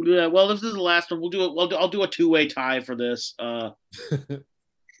do. Well, this is the last one. We'll do it. Well, I'll do a 2-way tie for this. We'll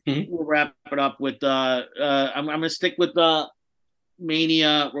wrap it up with. I'm going to stick with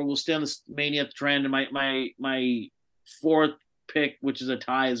Mania, where we'll stay on this Mania trend. And my fourth pick, which is a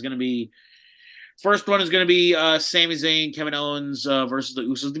tie, is going to be. First one is going to be Sami Zayn, Kevin Owens versus the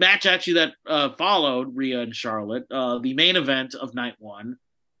Usos. The match actually that followed Rhea and Charlotte. The main event of night one.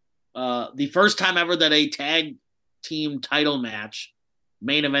 The first time ever that a tag team title match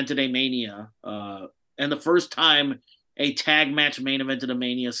main evented a Mania. And the first time a tag match main evented a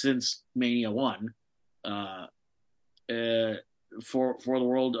Mania since Mania 1. For the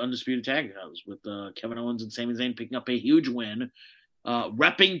World Undisputed Tag Titles with Kevin Owens and Sami Zayn picking up a huge win.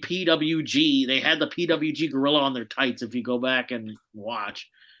 Repping PWG. They had the PWG gorilla on their tights if you go back and watch.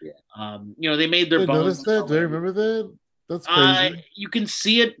 Yeah. They made their Did I bones. notice that? Do I remember that? That's crazy. You can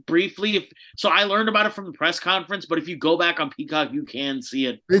see it briefly. So I learned about it from the press conference, but if you go back on Peacock, you can see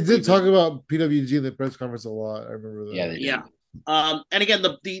it. They did talk about PWG in the press conference a lot. I remember that. Yeah, they did. Yeah. And again,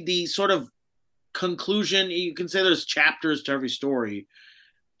 the sort of conclusion, you can say there's chapters to every story,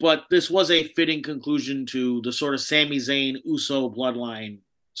 but this was a fitting conclusion to the sort of Sami Zayn Uso bloodline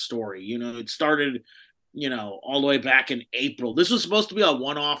story. It started all the way back in April. This was supposed to be a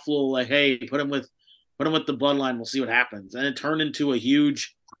one-off little like, hey, put him with the bloodline, we'll see what happens. And it turned into a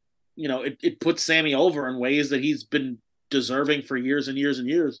huge, it puts Sammy over in ways that he's been deserving for years and years and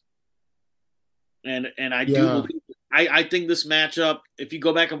years. And I do Yeah. believe I think this matchup, if you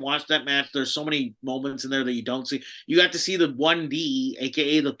go back and watch that match, there's so many moments in there that you don't see. You got to see the 1D,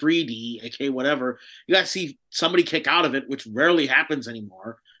 aka the 3D, aka whatever. You got to see somebody kick out of it, which rarely happens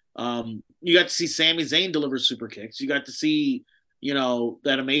anymore. You got to see Sami Zayn deliver super kicks. You got to see,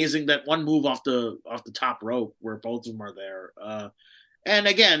 that one move off the top rope where both of them are there. And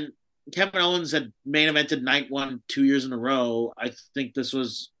again, Kevin Owens had main evented night 1 2 years in a row. I think this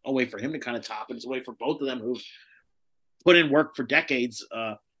was a way for him to kind of top it. It's a way for both of them who've put in work for decades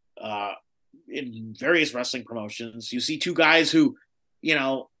in various wrestling promotions. You see two guys who,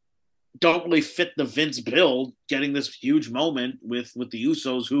 don't really fit the Vince build, getting this huge moment with the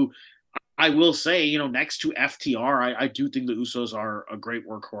Usos, who I will say, next to FTR, I do think the Usos are a great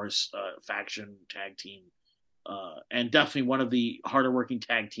workhorse faction tag team, and definitely one of the harder working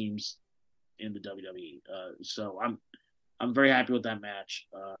tag teams in the WWE. So I'm very happy with that match.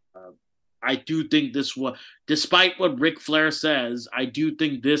 I do think this was, despite what Ric Flair says, I do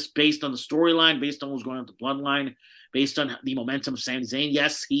think this, based on the storyline, based on what was going on with the bloodline, based on the momentum of Sami Zayn,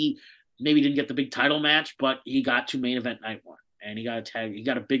 yes, he maybe didn't get the big title match, but he got to main event night 1, and he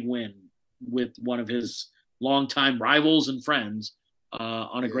got a big win with one of his longtime rivals and friends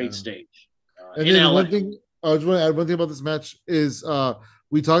on a great stage. And then one thing I just want to add one thing about this match is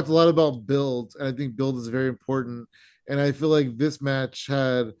we talked a lot about build, and I think build is very important. And I feel like this match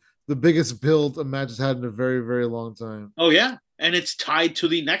had the biggest build a match has had in a very, very long time. Oh yeah, and it's tied to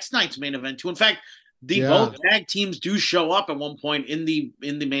the next night's main event too. In fact, both tag teams do show up at one point in the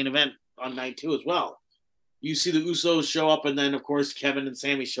main event on night 2 as well. You see the Usos show up, and then of course Kevin and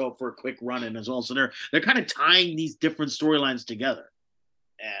Sammy show up for a quick run-in as well. So they're kind of tying these different storylines together.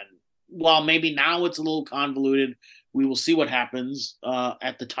 And while maybe now it's a little convoluted, we will see what happens.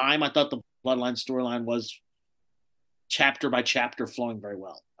 At the time, I thought the Bloodline storyline was chapter by chapter flowing very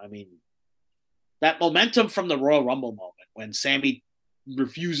well. I mean, that momentum from the Royal Rumble moment when Sammy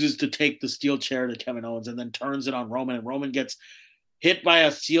refuses to take the steel chair to Kevin Owens and then turns it on Roman, and Roman gets hit by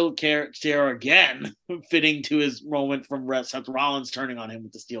a steel chair again, fitting to his moment from Seth Rollins turning on him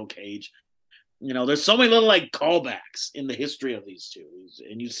with the steel cage. There's so many little like callbacks in the history of these two,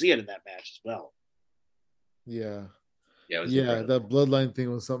 and you see it in that match as well. Yeah. Yeah, that bloodline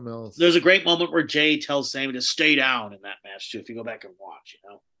thing was something else. There's a great moment where Jay tells Sammy to stay down in that match too, if you go back and watch,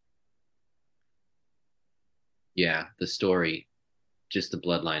 Yeah, the story, just the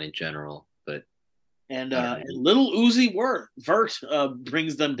bloodline in general, but little Uzi Vert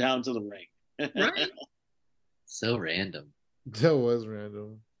brings them down to the ring. Right. So random. That was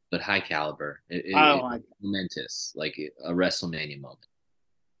random, but high caliber. It momentous, like a WrestleMania moment.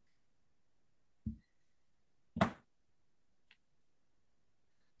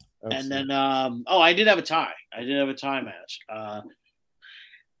 Absolutely. And then, I did have a tie. Match.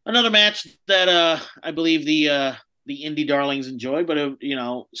 Another match that I believe the indie darlings enjoy, but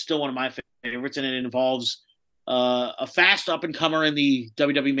still one of my favorites, and it involves a fast up and comer in the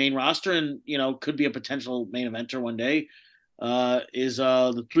WWE main roster, and could be a potential main eventer one day. Is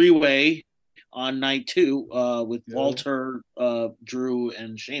the 3-way on night 2 with Walter, Drew,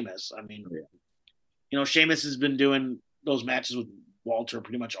 and Sheamus. I mean, Sheamus has been doing those matches with Walter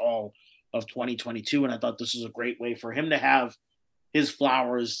pretty much all of 2022, and I thought this was a great way for him to have his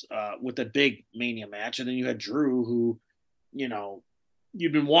flowers with a big Mania match. And then you had Drew, who,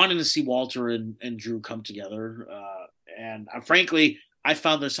 you've been wanting to see Walter and Drew come together. And frankly, I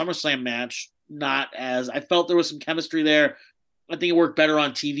found the SummerSlam match I felt there was some chemistry there. I think it worked better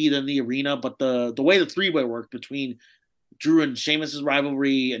on TV than the arena, but the way the 3-way worked between Drew and Sheamus's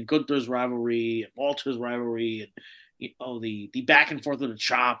rivalry and Gunther's rivalry and Walter's rivalry and the back and forth of the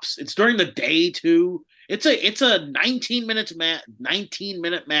chops. It's during the day too. It's a 19-minute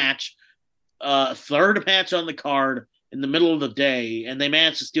match, third match on the card in the middle of the day, and they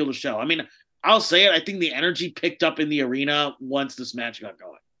managed to steal the show. I mean, I'll say it. I think the energy picked up in the arena once this match got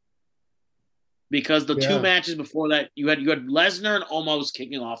going, because the 2 matches before that, you had Lesnar and Omos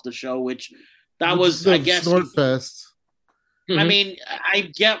kicking off the show, which was, I guess, Snortfest. I mean,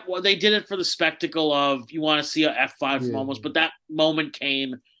 I get what they did it for the spectacle of you want to see a F5 from Omos, but that moment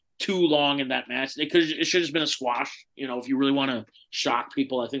came too long in that match. It should have just been a squash. If you really want to shock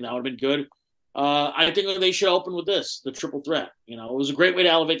people, I think that would have been good. I think they should open with this, the triple threat. It was a great way to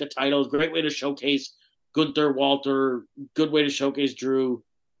elevate the title, a great way to showcase Gunther, Walter, good way to showcase Drew.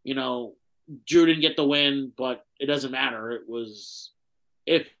 Drew didn't get the win, but it doesn't matter. It was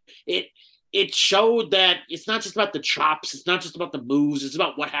it showed that it's not just about the chops, it's not just about the moves, it's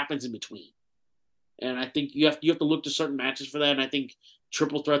about what happens in between. And I think you have to look to certain matches for that. And I think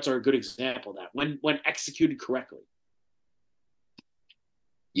triple threats are a good example of that when executed correctly.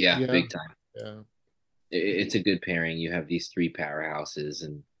 Yeah, Yeah, big time. yeah. It's a good pairing. You have these three powerhouses.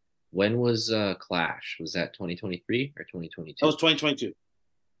 And when was Clash? Was that 2023 or That was 2022? 2022.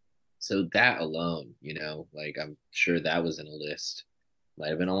 So that alone, like I'm sure that was in a list. Might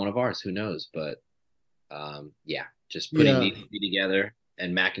have been on one of ours. Who knows? But yeah, just putting Yeah, these three together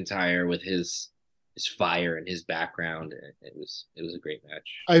and McIntyre with his fire and his background, it was a great match.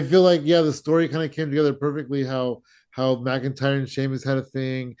 I feel like the story kind of came together perfectly. How McIntyre and Sheamus had a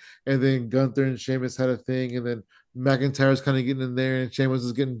thing, and then Gunther and Sheamus had a thing, and then McIntyre's kind of getting in there, and Sheamus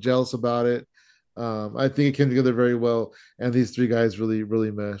is getting jealous about it. I think it came together very well, and these three guys really,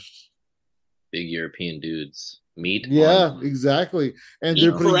 really meshed. Big European dudes meet on, Yeah, exactly. And they're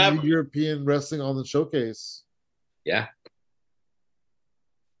Eat putting forever. European wrestling on the showcase. yeah,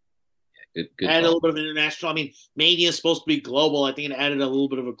 good Add a call. little bit of international. I mean, Mania is supposed to be global. I think it added a little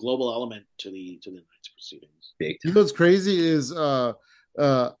bit of a global element to the night's proceedings. Big You time. know what's crazy is I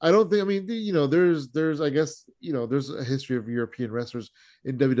don't think, I mean, there's I guess, there's a history of European wrestlers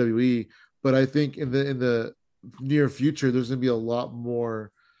in WWE, but I think in the near future there's gonna be a lot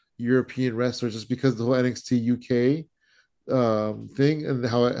more European wrestlers just because the whole NXT UK thing and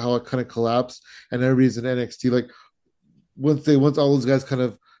how it kind of collapsed and everybody's in NXT. Like once all those guys kind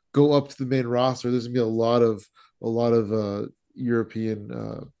of go up to the main roster, there's gonna be a lot of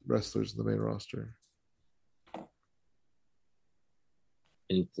European wrestlers in the main roster.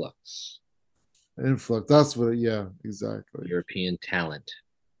 Influx. Influx. That's what. Yeah, exactly. European talent.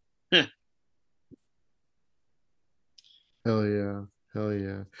 Hell yeah. Hell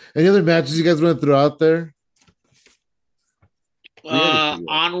yeah. Any other matches you guys want to throw out there? We already threw it.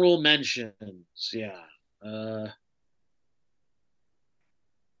 Honorable mentions. Yeah.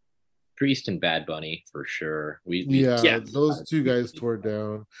 Priest and Bad Bunny for sure. We Yeah, Yeah. those two guys tore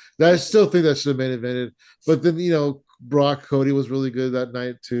down. I still think that should have been invented. But then Brock Cody was really good that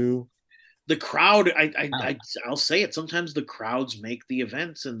night too. The crowd, I'll say it. Sometimes the crowds make the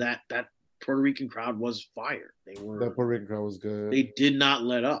events, and that Puerto Rican crowd was fire. That Puerto Rican crowd was good. They did not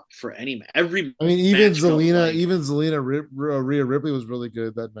let up for any every I mean, even match felt Zelina, like Rhea Ripley was really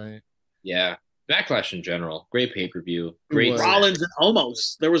good that night. Yeah. Backlash in general. Great pay-per-view. It Great was. Rollins and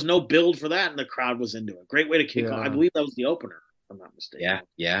Omos. There was no build for that, and the crowd was into it. Great way to kick off. I Yeah. believe that was the opener, if I'm not mistaken.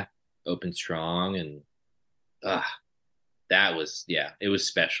 Yeah. Open strong and that was it was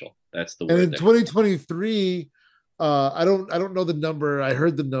special. That's the And word in that 2023, I don't know the number. I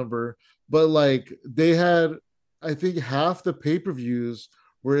heard the number, but like they had, I think half the pay-per-views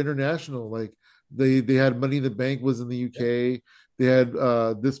were international. Like they had Money in the Bank was in the UK. They had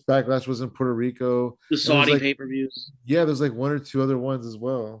this Backlash was in Puerto Rico. The And there's Saudi like pay-per-views. there's like one or two other ones as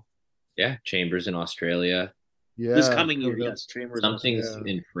well. Chambers in Australia. This Yeah, coming year, coming up. yes. Chambers. Something's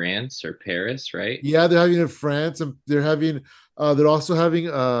Yeah. in France or Paris, right? Yeah, they're having it in France, and they're also having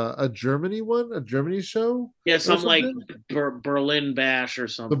a Germany one, a Germany show Yeah, or some like something. Berlin Bash or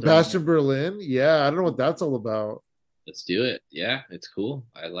The something. Bash in Berlin. Yeah, I don't know what that's all about. Let's do it. Yeah, it's cool.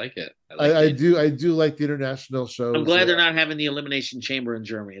 I like it. I I, like I it. do I do like the international I'm shows. glad they're Yeah. not having the Elimination Chamber in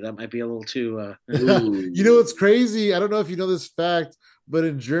Germany. That might be a little too. Ooh. You know what's crazy? I don't know if you know this fact, but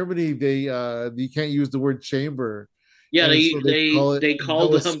in Germany they you can't use the word chamber, Yeah, and they so they they call it they no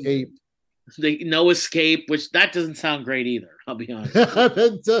called them escape. no escape, which that doesn't sound great either. I'll be honest.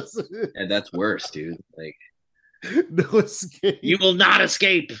 That doesn't. And that's worse, dude. Like, No You escape. will not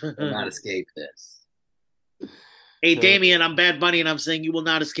escape. will not escape this. Hey, Damien, I'm Bad Bunny, and I'm saying you will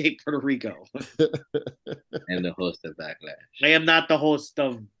not escape Puerto Rico. And the host of Backlash. I am not the host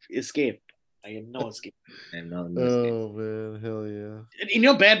of Escape. I am no escape. And no escape. Oh man, hell yeah.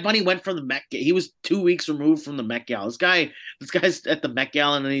 And Bad Bunny went from the Met. He was 2 weeks removed from the Met Gala. This guy's at the Met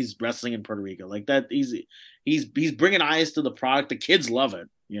Gala, and then he's wrestling in Puerto Rico. Like that, he's bringing eyes to the product. The kids love it.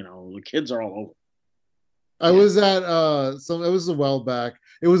 The kids are all over. I was at it was a while back.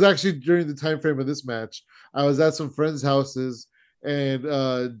 It was actually during the time frame of this match. I was at some friends' houses and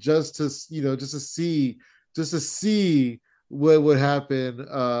just to just to see what would happen.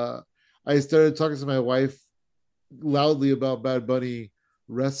 I started talking to my wife loudly about Bad Bunny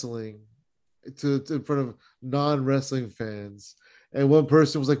wrestling to in front of non-wrestling fans. And one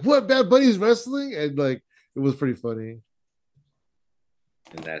person was like, "What, Bad Bunny's wrestling?" And like it was pretty funny.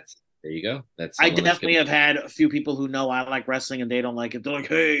 And there you go. That's I someone that's definitely have had a few people who know I like wrestling and they don't like it. They're like,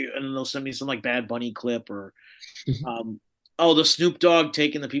 "Hey," and they'll send me some like Bad Bunny clip or, the Snoop Dogg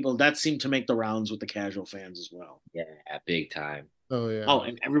taking the people. That seemed to make the rounds with the casual fans as well. Yeah, big time. Oh yeah. Oh,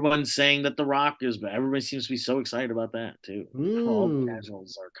 and everyone's saying that The Rock is, but everybody seems to be so excited about that too. All the Ooh.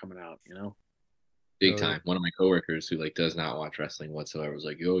 casuals are coming out, you know. Big Oh, yeah. time. One of my coworkers who like does not watch wrestling whatsoever was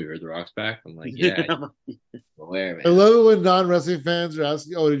like, "Yo, you heard the Rock's back?" I'm like, "Yeah, aware, I man." love it when non-wrestling fans are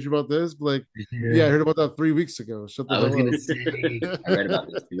asking, "Oh, did you about this?" But like, yeah, I Yeah. heard about that 3 weeks ago. Shut the I was hell gonna up. say I read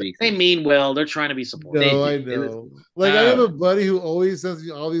about this 2 weeks They ago. mean well. They're trying to be supportive. They No, I did. It was know. Like, I have a buddy who always sends me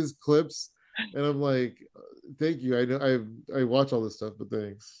all these clips, and I'm like, "Thank you. I know. I watch all this stuff, but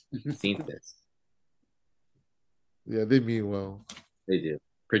thanks." seen this. Yeah, they mean well. They do.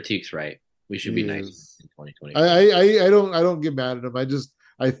 Critique's right. We should He be nice is. in I 2024. I don't get mad at him.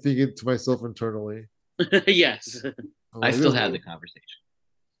 I think it to myself internally. Yes. I'm I like, still have the conversation,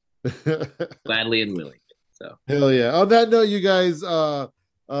 this. gladly and willing. So Hell yeah. On that note, you guys, uh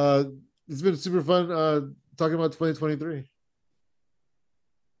it's been super fun talking about 2023.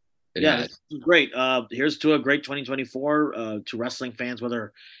 it Yeah, this has. is great. Here's to a great 2024 to wrestling fans,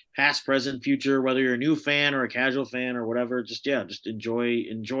 whether past, present, future, whether you're a new fan or a casual fan or whatever. Just just enjoy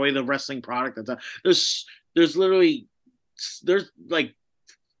the wrestling product. There's literally there's like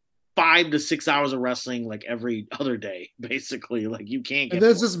 5 to 6 hours of wrestling like every other day, basically. Like you can't And get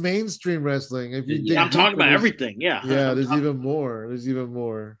that's bored. just mainstream wrestling. If you Yeah, dig I'm talking deeper, about everything. Yeah, yeah, there's even more. There's even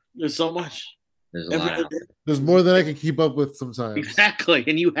more. there's so much there's a every lot other out there. There's day. more than I can keep up with sometimes. Exactly,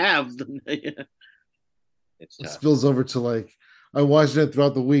 and you have the, It's It tough. spills over to like I'm watching it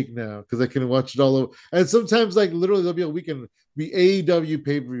throughout the week now because I can watch it all over. And sometimes, like literally, there'll be a weekend, be AEW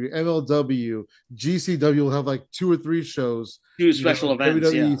pay per view, MLW, GCW will have like 2 or 3 shows. two You know, special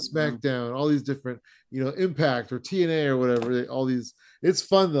events. Yeah, WWE, SmackDown, all these different, Impact or TNA or whatever. All these. It's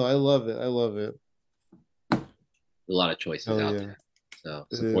fun though. I love it. I love it. A lot of choices Hell out yeah, there. So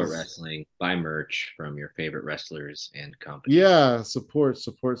it support is. wrestling, buy merch from your favorite wrestlers and companies. Yeah, support,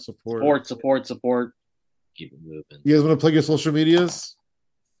 support, support. support. Keep it moving. You guys want to plug your social medias?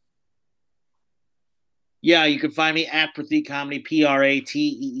 Yeah, you can find me at Prateek Comedy,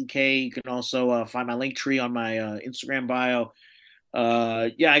 Prateek. You can also find my link tree on my Instagram bio.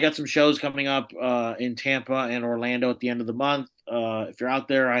 Yeah, I got some shows coming up in Tampa and Orlando at the end of the month. If you're out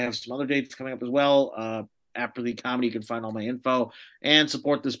there, I have some other dates coming up as well. After the comedy, you can find all my info and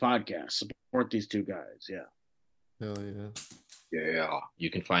support this podcast. Support these two guys. Yeah. Hell yeah. Yeah. You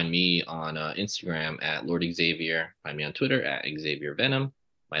can find me on Instagram at Lord Xavier. Find me on Twitter at Xavier Venom.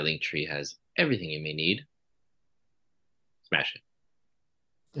 My link tree has everything you may need. Smash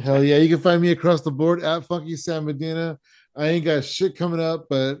it. Hell yeah. You can find me across the board at Funky Sam Medina. I ain't got shit coming up,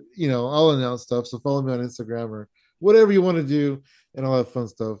 but I'll announce stuff. So follow me on Instagram or whatever you want to do, and I'll have fun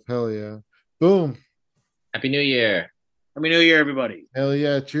stuff. Hell yeah. Boom. Happy New Year. Happy New Year, everybody. Hell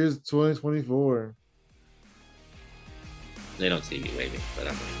yeah. Cheers 2024. They don't see me waving,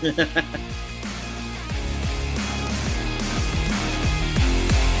 but I'm